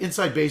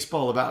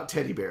baseball about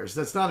teddy bears.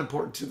 That's not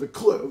important to the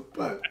clue,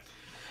 but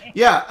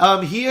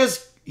yeah,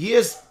 his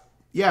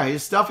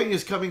stuffing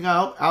is coming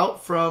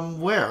out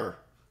from where?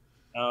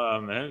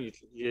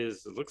 It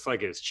looks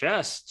like his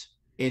chest.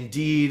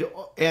 Indeed,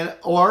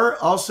 or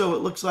also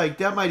it looks like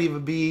that might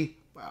even be.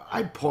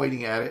 I'm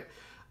pointing at it.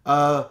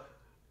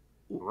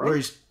 Where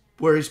he's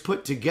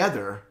put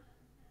together.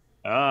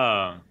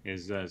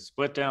 He's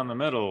split down the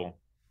middle.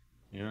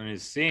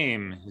 His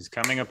seam. He's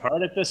coming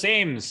apart at the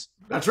seams.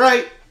 That's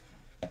right.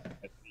 The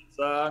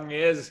song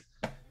is.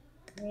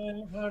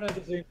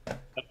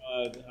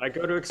 I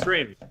go to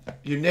extreme.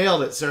 You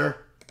nailed it, sir.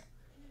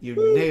 You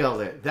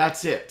nailed it.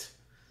 That's it.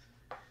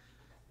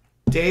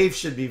 Dave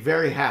should be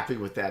very happy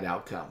with that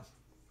outcome.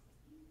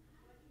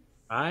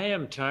 I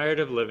am tired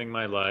of living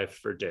my life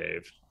for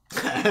Dave.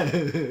 But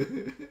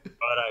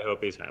I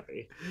hope he's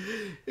happy.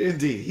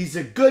 Indeed. He's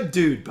a good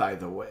dude, by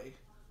the way.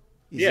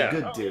 He's a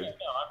good dude. Yeah, no,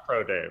 I'm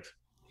pro Dave.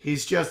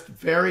 He's just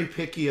very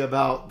picky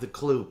about the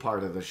clue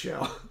part of the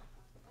show.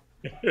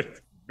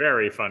 It's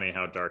very funny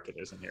how dark it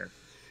is in here.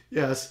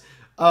 Yes.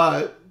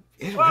 It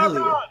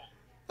really...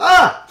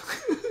 Ah!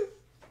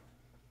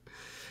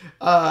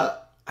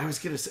 I was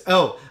going to say...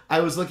 Oh, I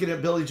was looking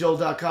at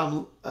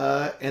BillyJoel.com,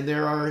 and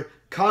there are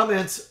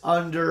comments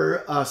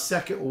under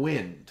Second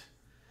Wind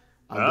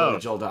on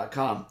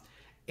BillyJoel.com.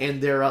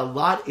 And there are a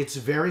lot... It's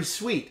very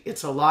sweet.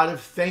 It's a lot of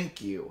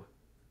thank you.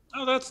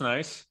 Oh, that's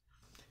nice.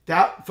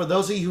 That, for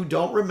those of you who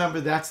don't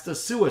remember, that's the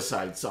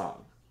Suicide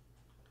song.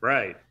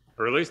 Right.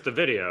 Or at least the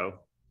video.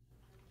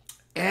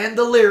 And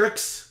the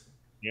lyrics.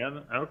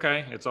 Yeah,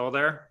 okay. It's all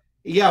there?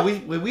 Yeah,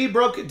 we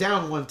broke it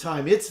down one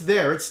time. It's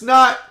there. It's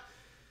not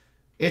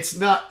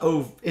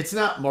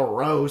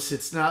morose.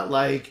 It's not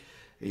like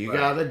you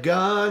got a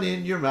gun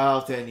in your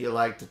mouth and you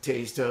like the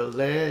taste of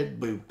lead.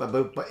 Boop,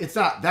 boop, boop. It's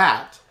not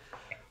that.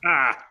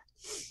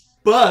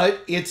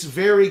 But it's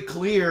very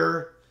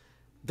clear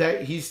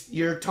that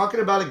you're talking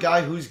about a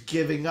guy who's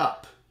giving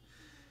up.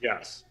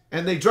 Yes.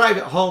 And they drive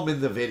it home in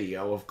the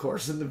video, of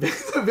course. And the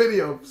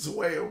video is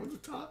way over the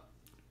top.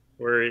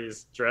 Where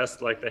he's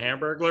dressed like the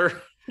Hamburglar.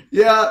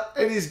 Yeah,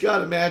 and he's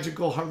got a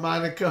magical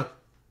harmonica.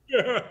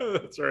 Yeah,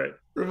 that's right.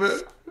 And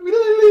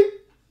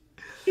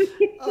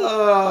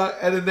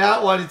in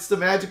that one, it's the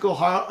magical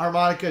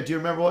harmonica. Do you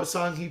remember what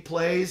song he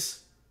plays?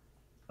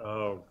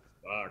 Oh,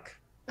 fuck.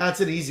 That's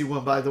an easy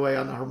one, by the way,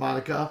 on the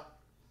harmonica.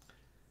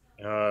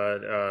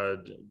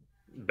 Ballad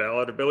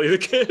of Billy the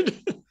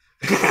Kid.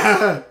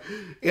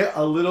 Yeah,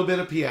 a little bit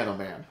of Piano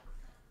Man.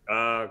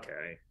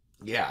 Okay.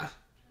 Yeah.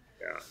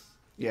 Yeah.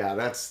 Yeah,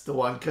 that's the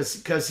one.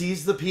 Because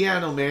he's the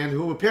piano man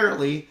who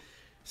apparently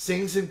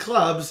sings in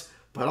clubs,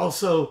 but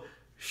also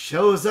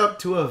shows up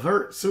to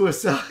avert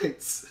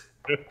suicides.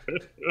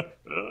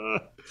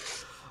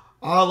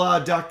 A la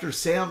Dr.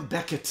 Sam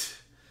Beckett.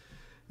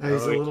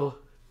 He's a little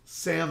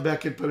Sam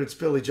Beckett, but it's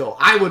Billy Joel.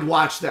 I would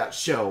watch that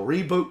show.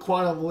 Reboot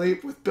Quantum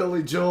Leap with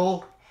Billy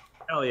Joel.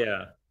 Hell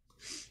yeah.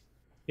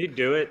 He'd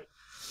do it.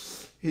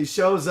 He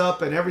shows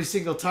up, and every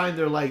single time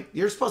they're like,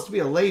 "You're supposed to be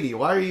a lady.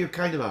 Why are you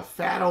kind of a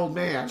fat old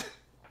man?"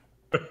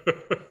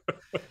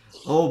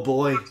 Oh,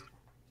 boy.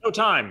 No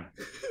time.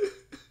 A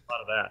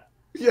lot of that.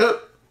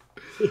 Yep.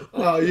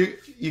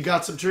 You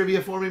got some trivia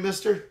for me,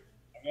 mister?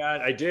 Yeah,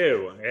 I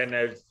do. And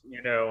I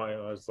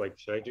was like,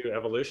 should I do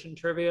evolution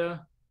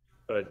trivia?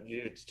 But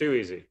it's too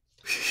easy.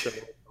 So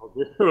I'll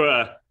do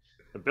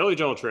Billy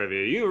Joel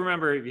trivia. You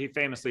remember he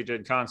famously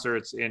did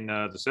concerts in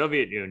the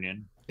Soviet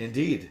Union.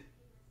 Indeed.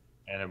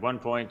 And at one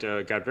point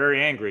got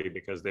very angry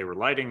because they were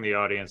lighting the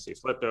audience. He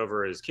flipped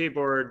over his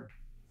keyboard.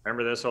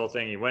 Remember this whole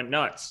thing? He went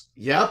nuts.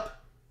 Yep.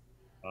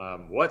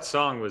 What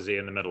song was he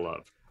in the middle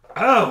of?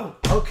 Oh,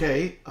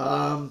 okay.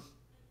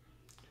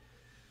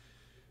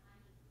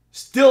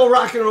 Still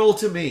Rock and Roll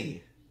to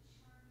Me.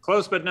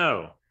 Close, but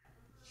no.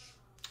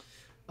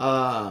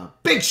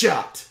 Big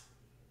Shot.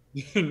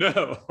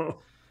 No.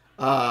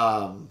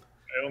 I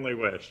only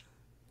wish.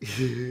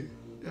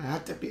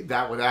 Had to be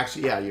that would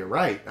actually. Yeah, you're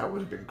right. That would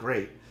have been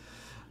great.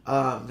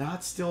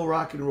 Not Still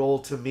Rock and Roll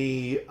to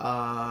Me.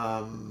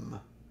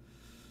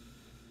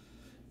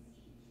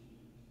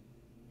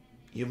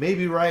 You may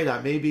be right.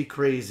 I may be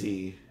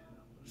crazy.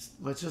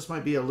 It just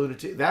might be a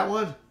lunatic. That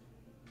one?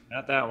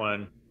 Not that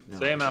one. No.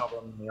 Same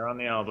album. You're on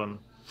the album.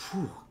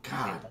 Whew,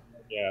 God.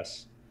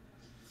 Yes.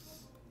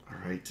 All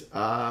right.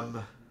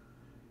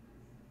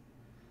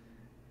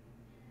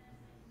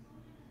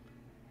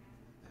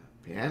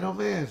 Piano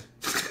Man.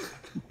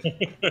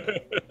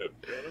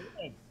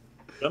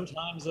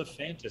 Sometimes a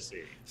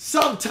fantasy.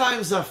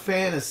 Sometimes a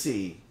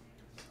fantasy.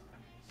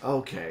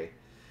 Okay.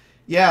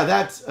 Yeah,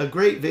 that's a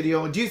great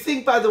video. And do you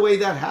think, by the way,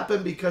 that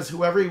happened because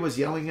whoever he was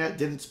yelling at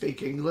didn't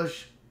speak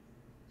English?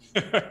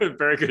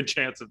 Very good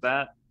chance of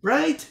that.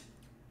 Right?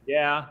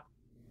 Yeah.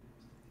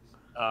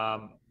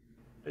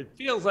 It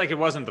feels like it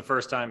wasn't the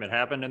first time it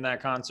happened in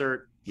that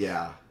concert.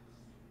 Yeah.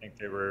 I think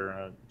they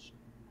were,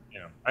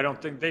 I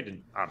don't think they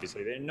didn't.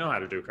 Obviously, they didn't know how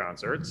to do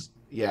concerts.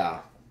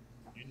 Yeah.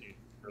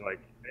 They're like,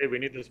 hey, we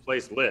need this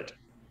place lit.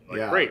 Like,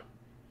 Yeah. great.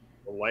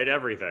 We'll light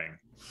everything.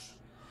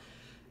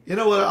 You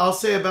know what I'll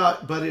say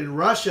but in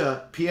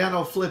Russia,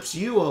 piano flips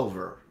you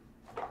over.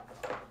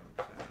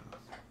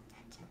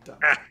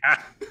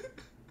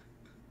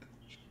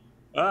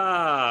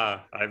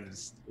 I'm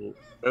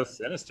so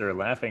sinister,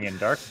 laughing in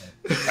darkness.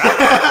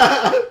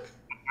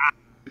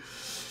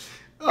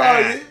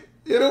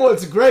 You know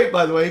what's great,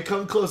 by the way?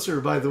 Come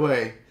closer, by the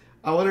way.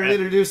 I want to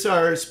introduce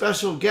our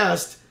special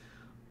guest,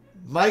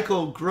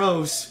 Michael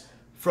Gross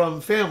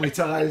from Family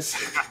Ties.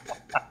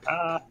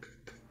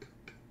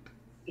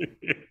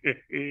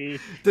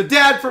 The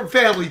dad from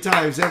Family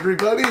Ties,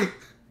 everybody.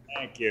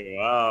 Thank you.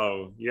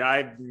 Oh, yeah,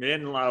 I'm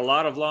in a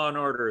lot of Law and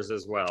Orders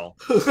as well.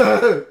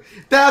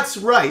 That's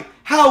right.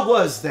 How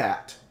was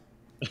that?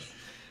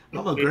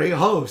 I'm a great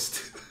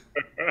host.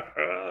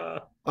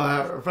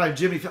 From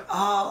Jimmy.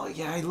 Oh,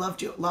 yeah, I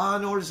loved you. Law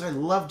and Orders, I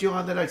loved you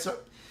on that.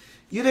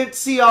 You didn't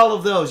see all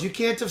of those. You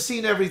can't have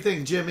seen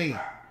everything, Jimmy.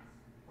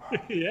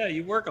 Yeah,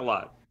 you work a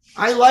lot.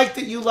 I like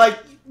that you like.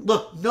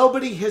 Look,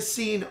 nobody has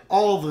seen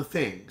all the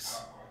things.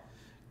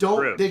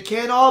 True. They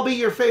can't all be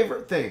your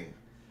favorite thing.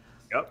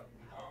 Yep.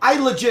 I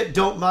legit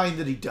don't mind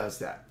that he does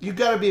that. You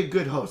got to be a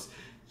good host.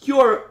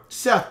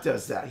 Seth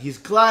does that. He's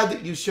glad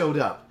that you showed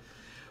up.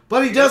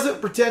 But he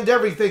doesn't pretend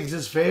everything's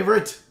his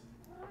favorite.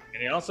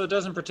 And he also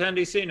doesn't pretend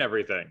he's seen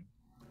everything.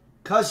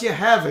 Because you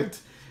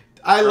haven't.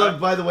 I love,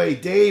 by the way,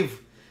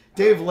 Dave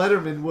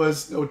Letterman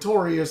was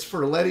notorious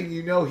for letting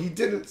you know he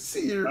didn't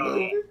see your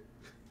movie.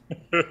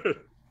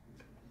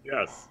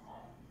 Yes.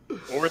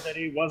 Or that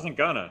he wasn't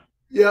gonna.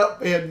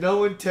 Yep, he had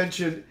no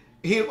intention.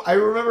 I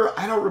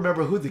don't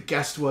remember who the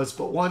guest was,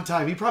 but one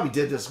time, he probably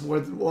did this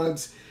more than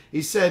once.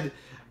 He said,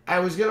 I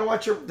was going to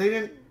watch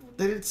they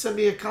didn't send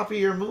me a copy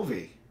of your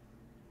movie.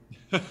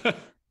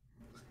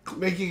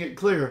 Making it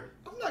clear,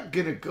 I'm not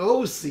going to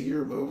go see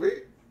your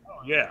movie.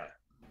 Oh, yeah.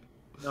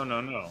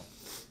 No.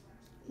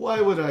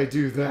 Why would I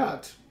do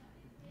that?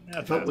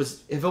 Yeah,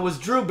 If it was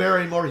Drew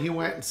Barrymore, he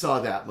went and saw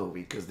that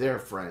movie because they're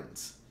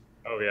friends.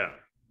 Oh, yeah.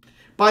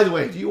 By the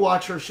way, do you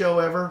watch her show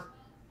ever?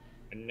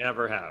 I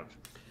never have.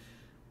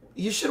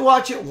 You should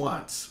watch it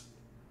once.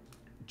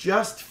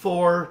 Just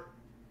for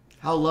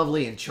how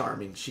lovely and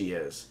charming she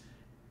is.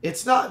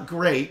 It's not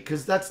great,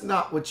 because that's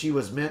not what she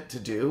was meant to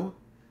do.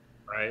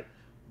 Right.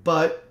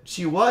 But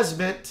she was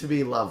meant to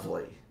be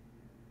lovely.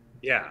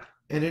 Yeah.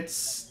 And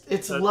it's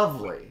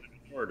lovely.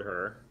 I adored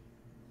her.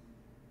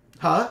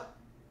 Huh?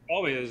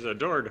 always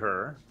adored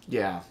her.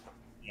 Yeah.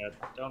 Yet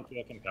don't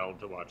feel compelled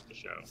to watch the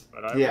show,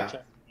 but I will Yeah.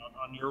 check it out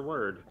on your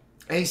word.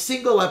 A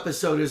single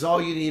episode is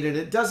all you need, and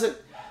it doesn't,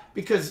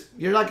 because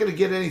you're not going to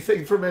get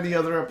anything from any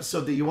other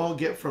episode that you won't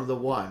get from the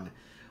one.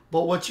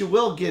 But what you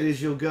will get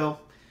is you'll go,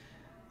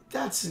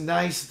 that's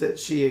nice that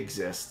she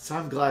exists.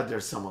 I'm glad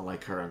there's someone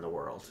like her in the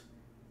world.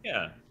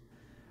 Yeah,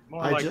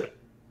 more I like just,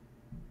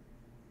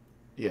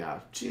 yeah,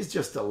 she's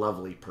just a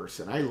lovely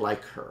person. I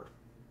like her.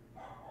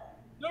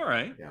 all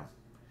right. Yeah.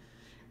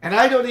 And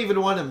I don't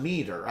even want to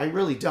meet her. I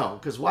really don't,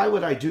 because why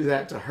would I do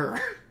that to her?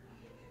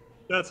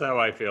 That's how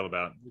I feel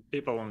about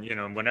people. You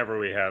know, whenever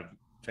we have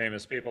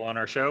famous people on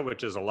our show,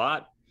 which is a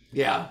lot,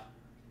 Yeah.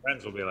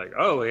 friends will be like,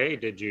 "Oh, hey,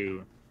 did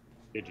you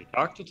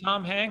talk to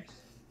Tom Hanks?"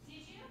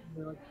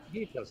 They're like,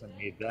 he doesn't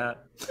need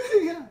that.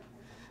 Yeah.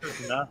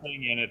 There's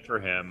nothing in it for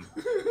him.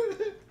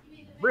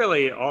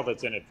 Really, all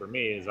that's in it for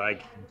me is I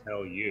can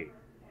tell you.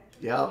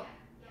 Yep.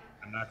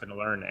 I'm not going to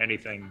learn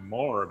anything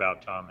more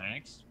about Tom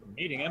Hanks from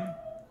meeting him.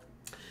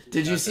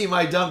 Did you see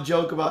my dumb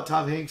joke about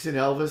Tom Hanks and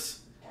Elvis?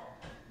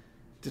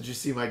 Did you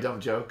see my dumb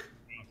joke?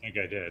 I don't think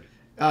I did.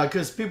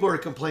 Because people were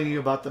complaining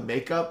about the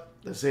makeup.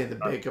 They're saying the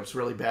makeup's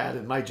really bad.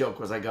 And my joke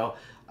was, I got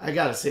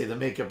to say, the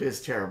makeup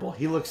is terrible.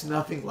 He looks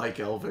nothing like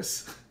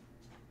Elvis.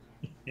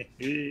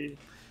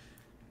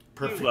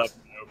 Perfect. You love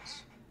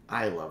jokes.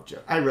 I love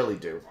jokes. I really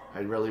do. I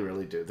really,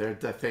 really do. They're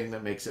the thing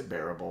that makes it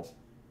bearable.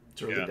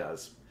 It really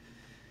does.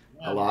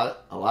 Yeah. A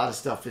lot of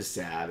stuff is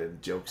sad,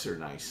 and jokes are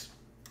nice.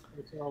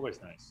 It's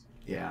always nice.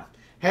 Yeah.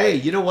 Hey,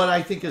 you know what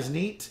I think is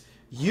neat?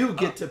 You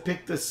get to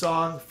pick the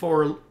song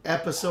for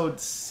episode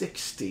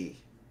 60.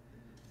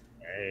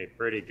 Hey,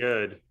 pretty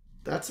good.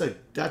 That's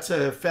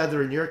a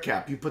feather in your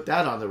cap. You put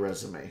that on the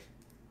resume.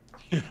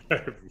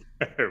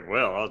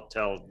 Well, I'll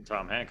tell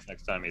Tom Hanks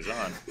next time he's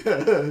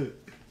on.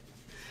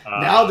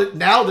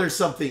 Now there's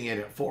something in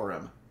it for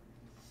him.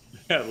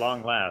 At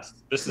long last.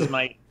 This is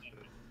my.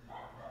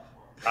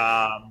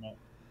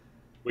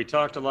 We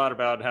talked a lot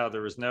about how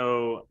there was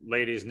no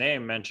lady's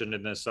name mentioned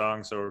in this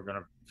song, so we're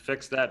gonna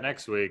fix that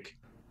next week.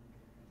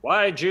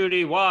 Why,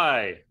 Judy?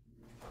 Why?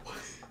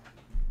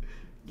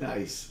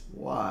 Nice.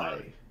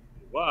 Why?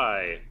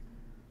 Why?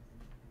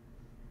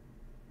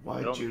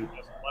 Why, Don't Judy?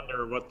 just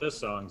wonder what this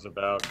song's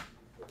about.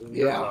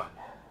 Yeah.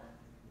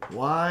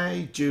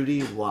 Why,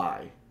 Judy?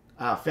 Why?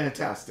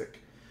 Fantastic.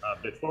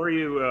 Before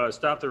you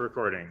stop the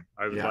recording,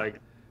 I would Yeah. like,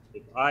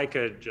 if I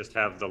could just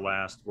have the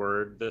last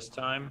word this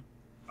time,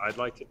 I'd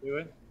like to do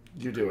it.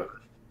 You do it.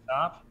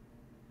 Stop.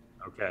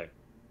 Okay.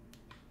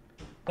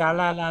 La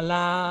la la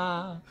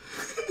la.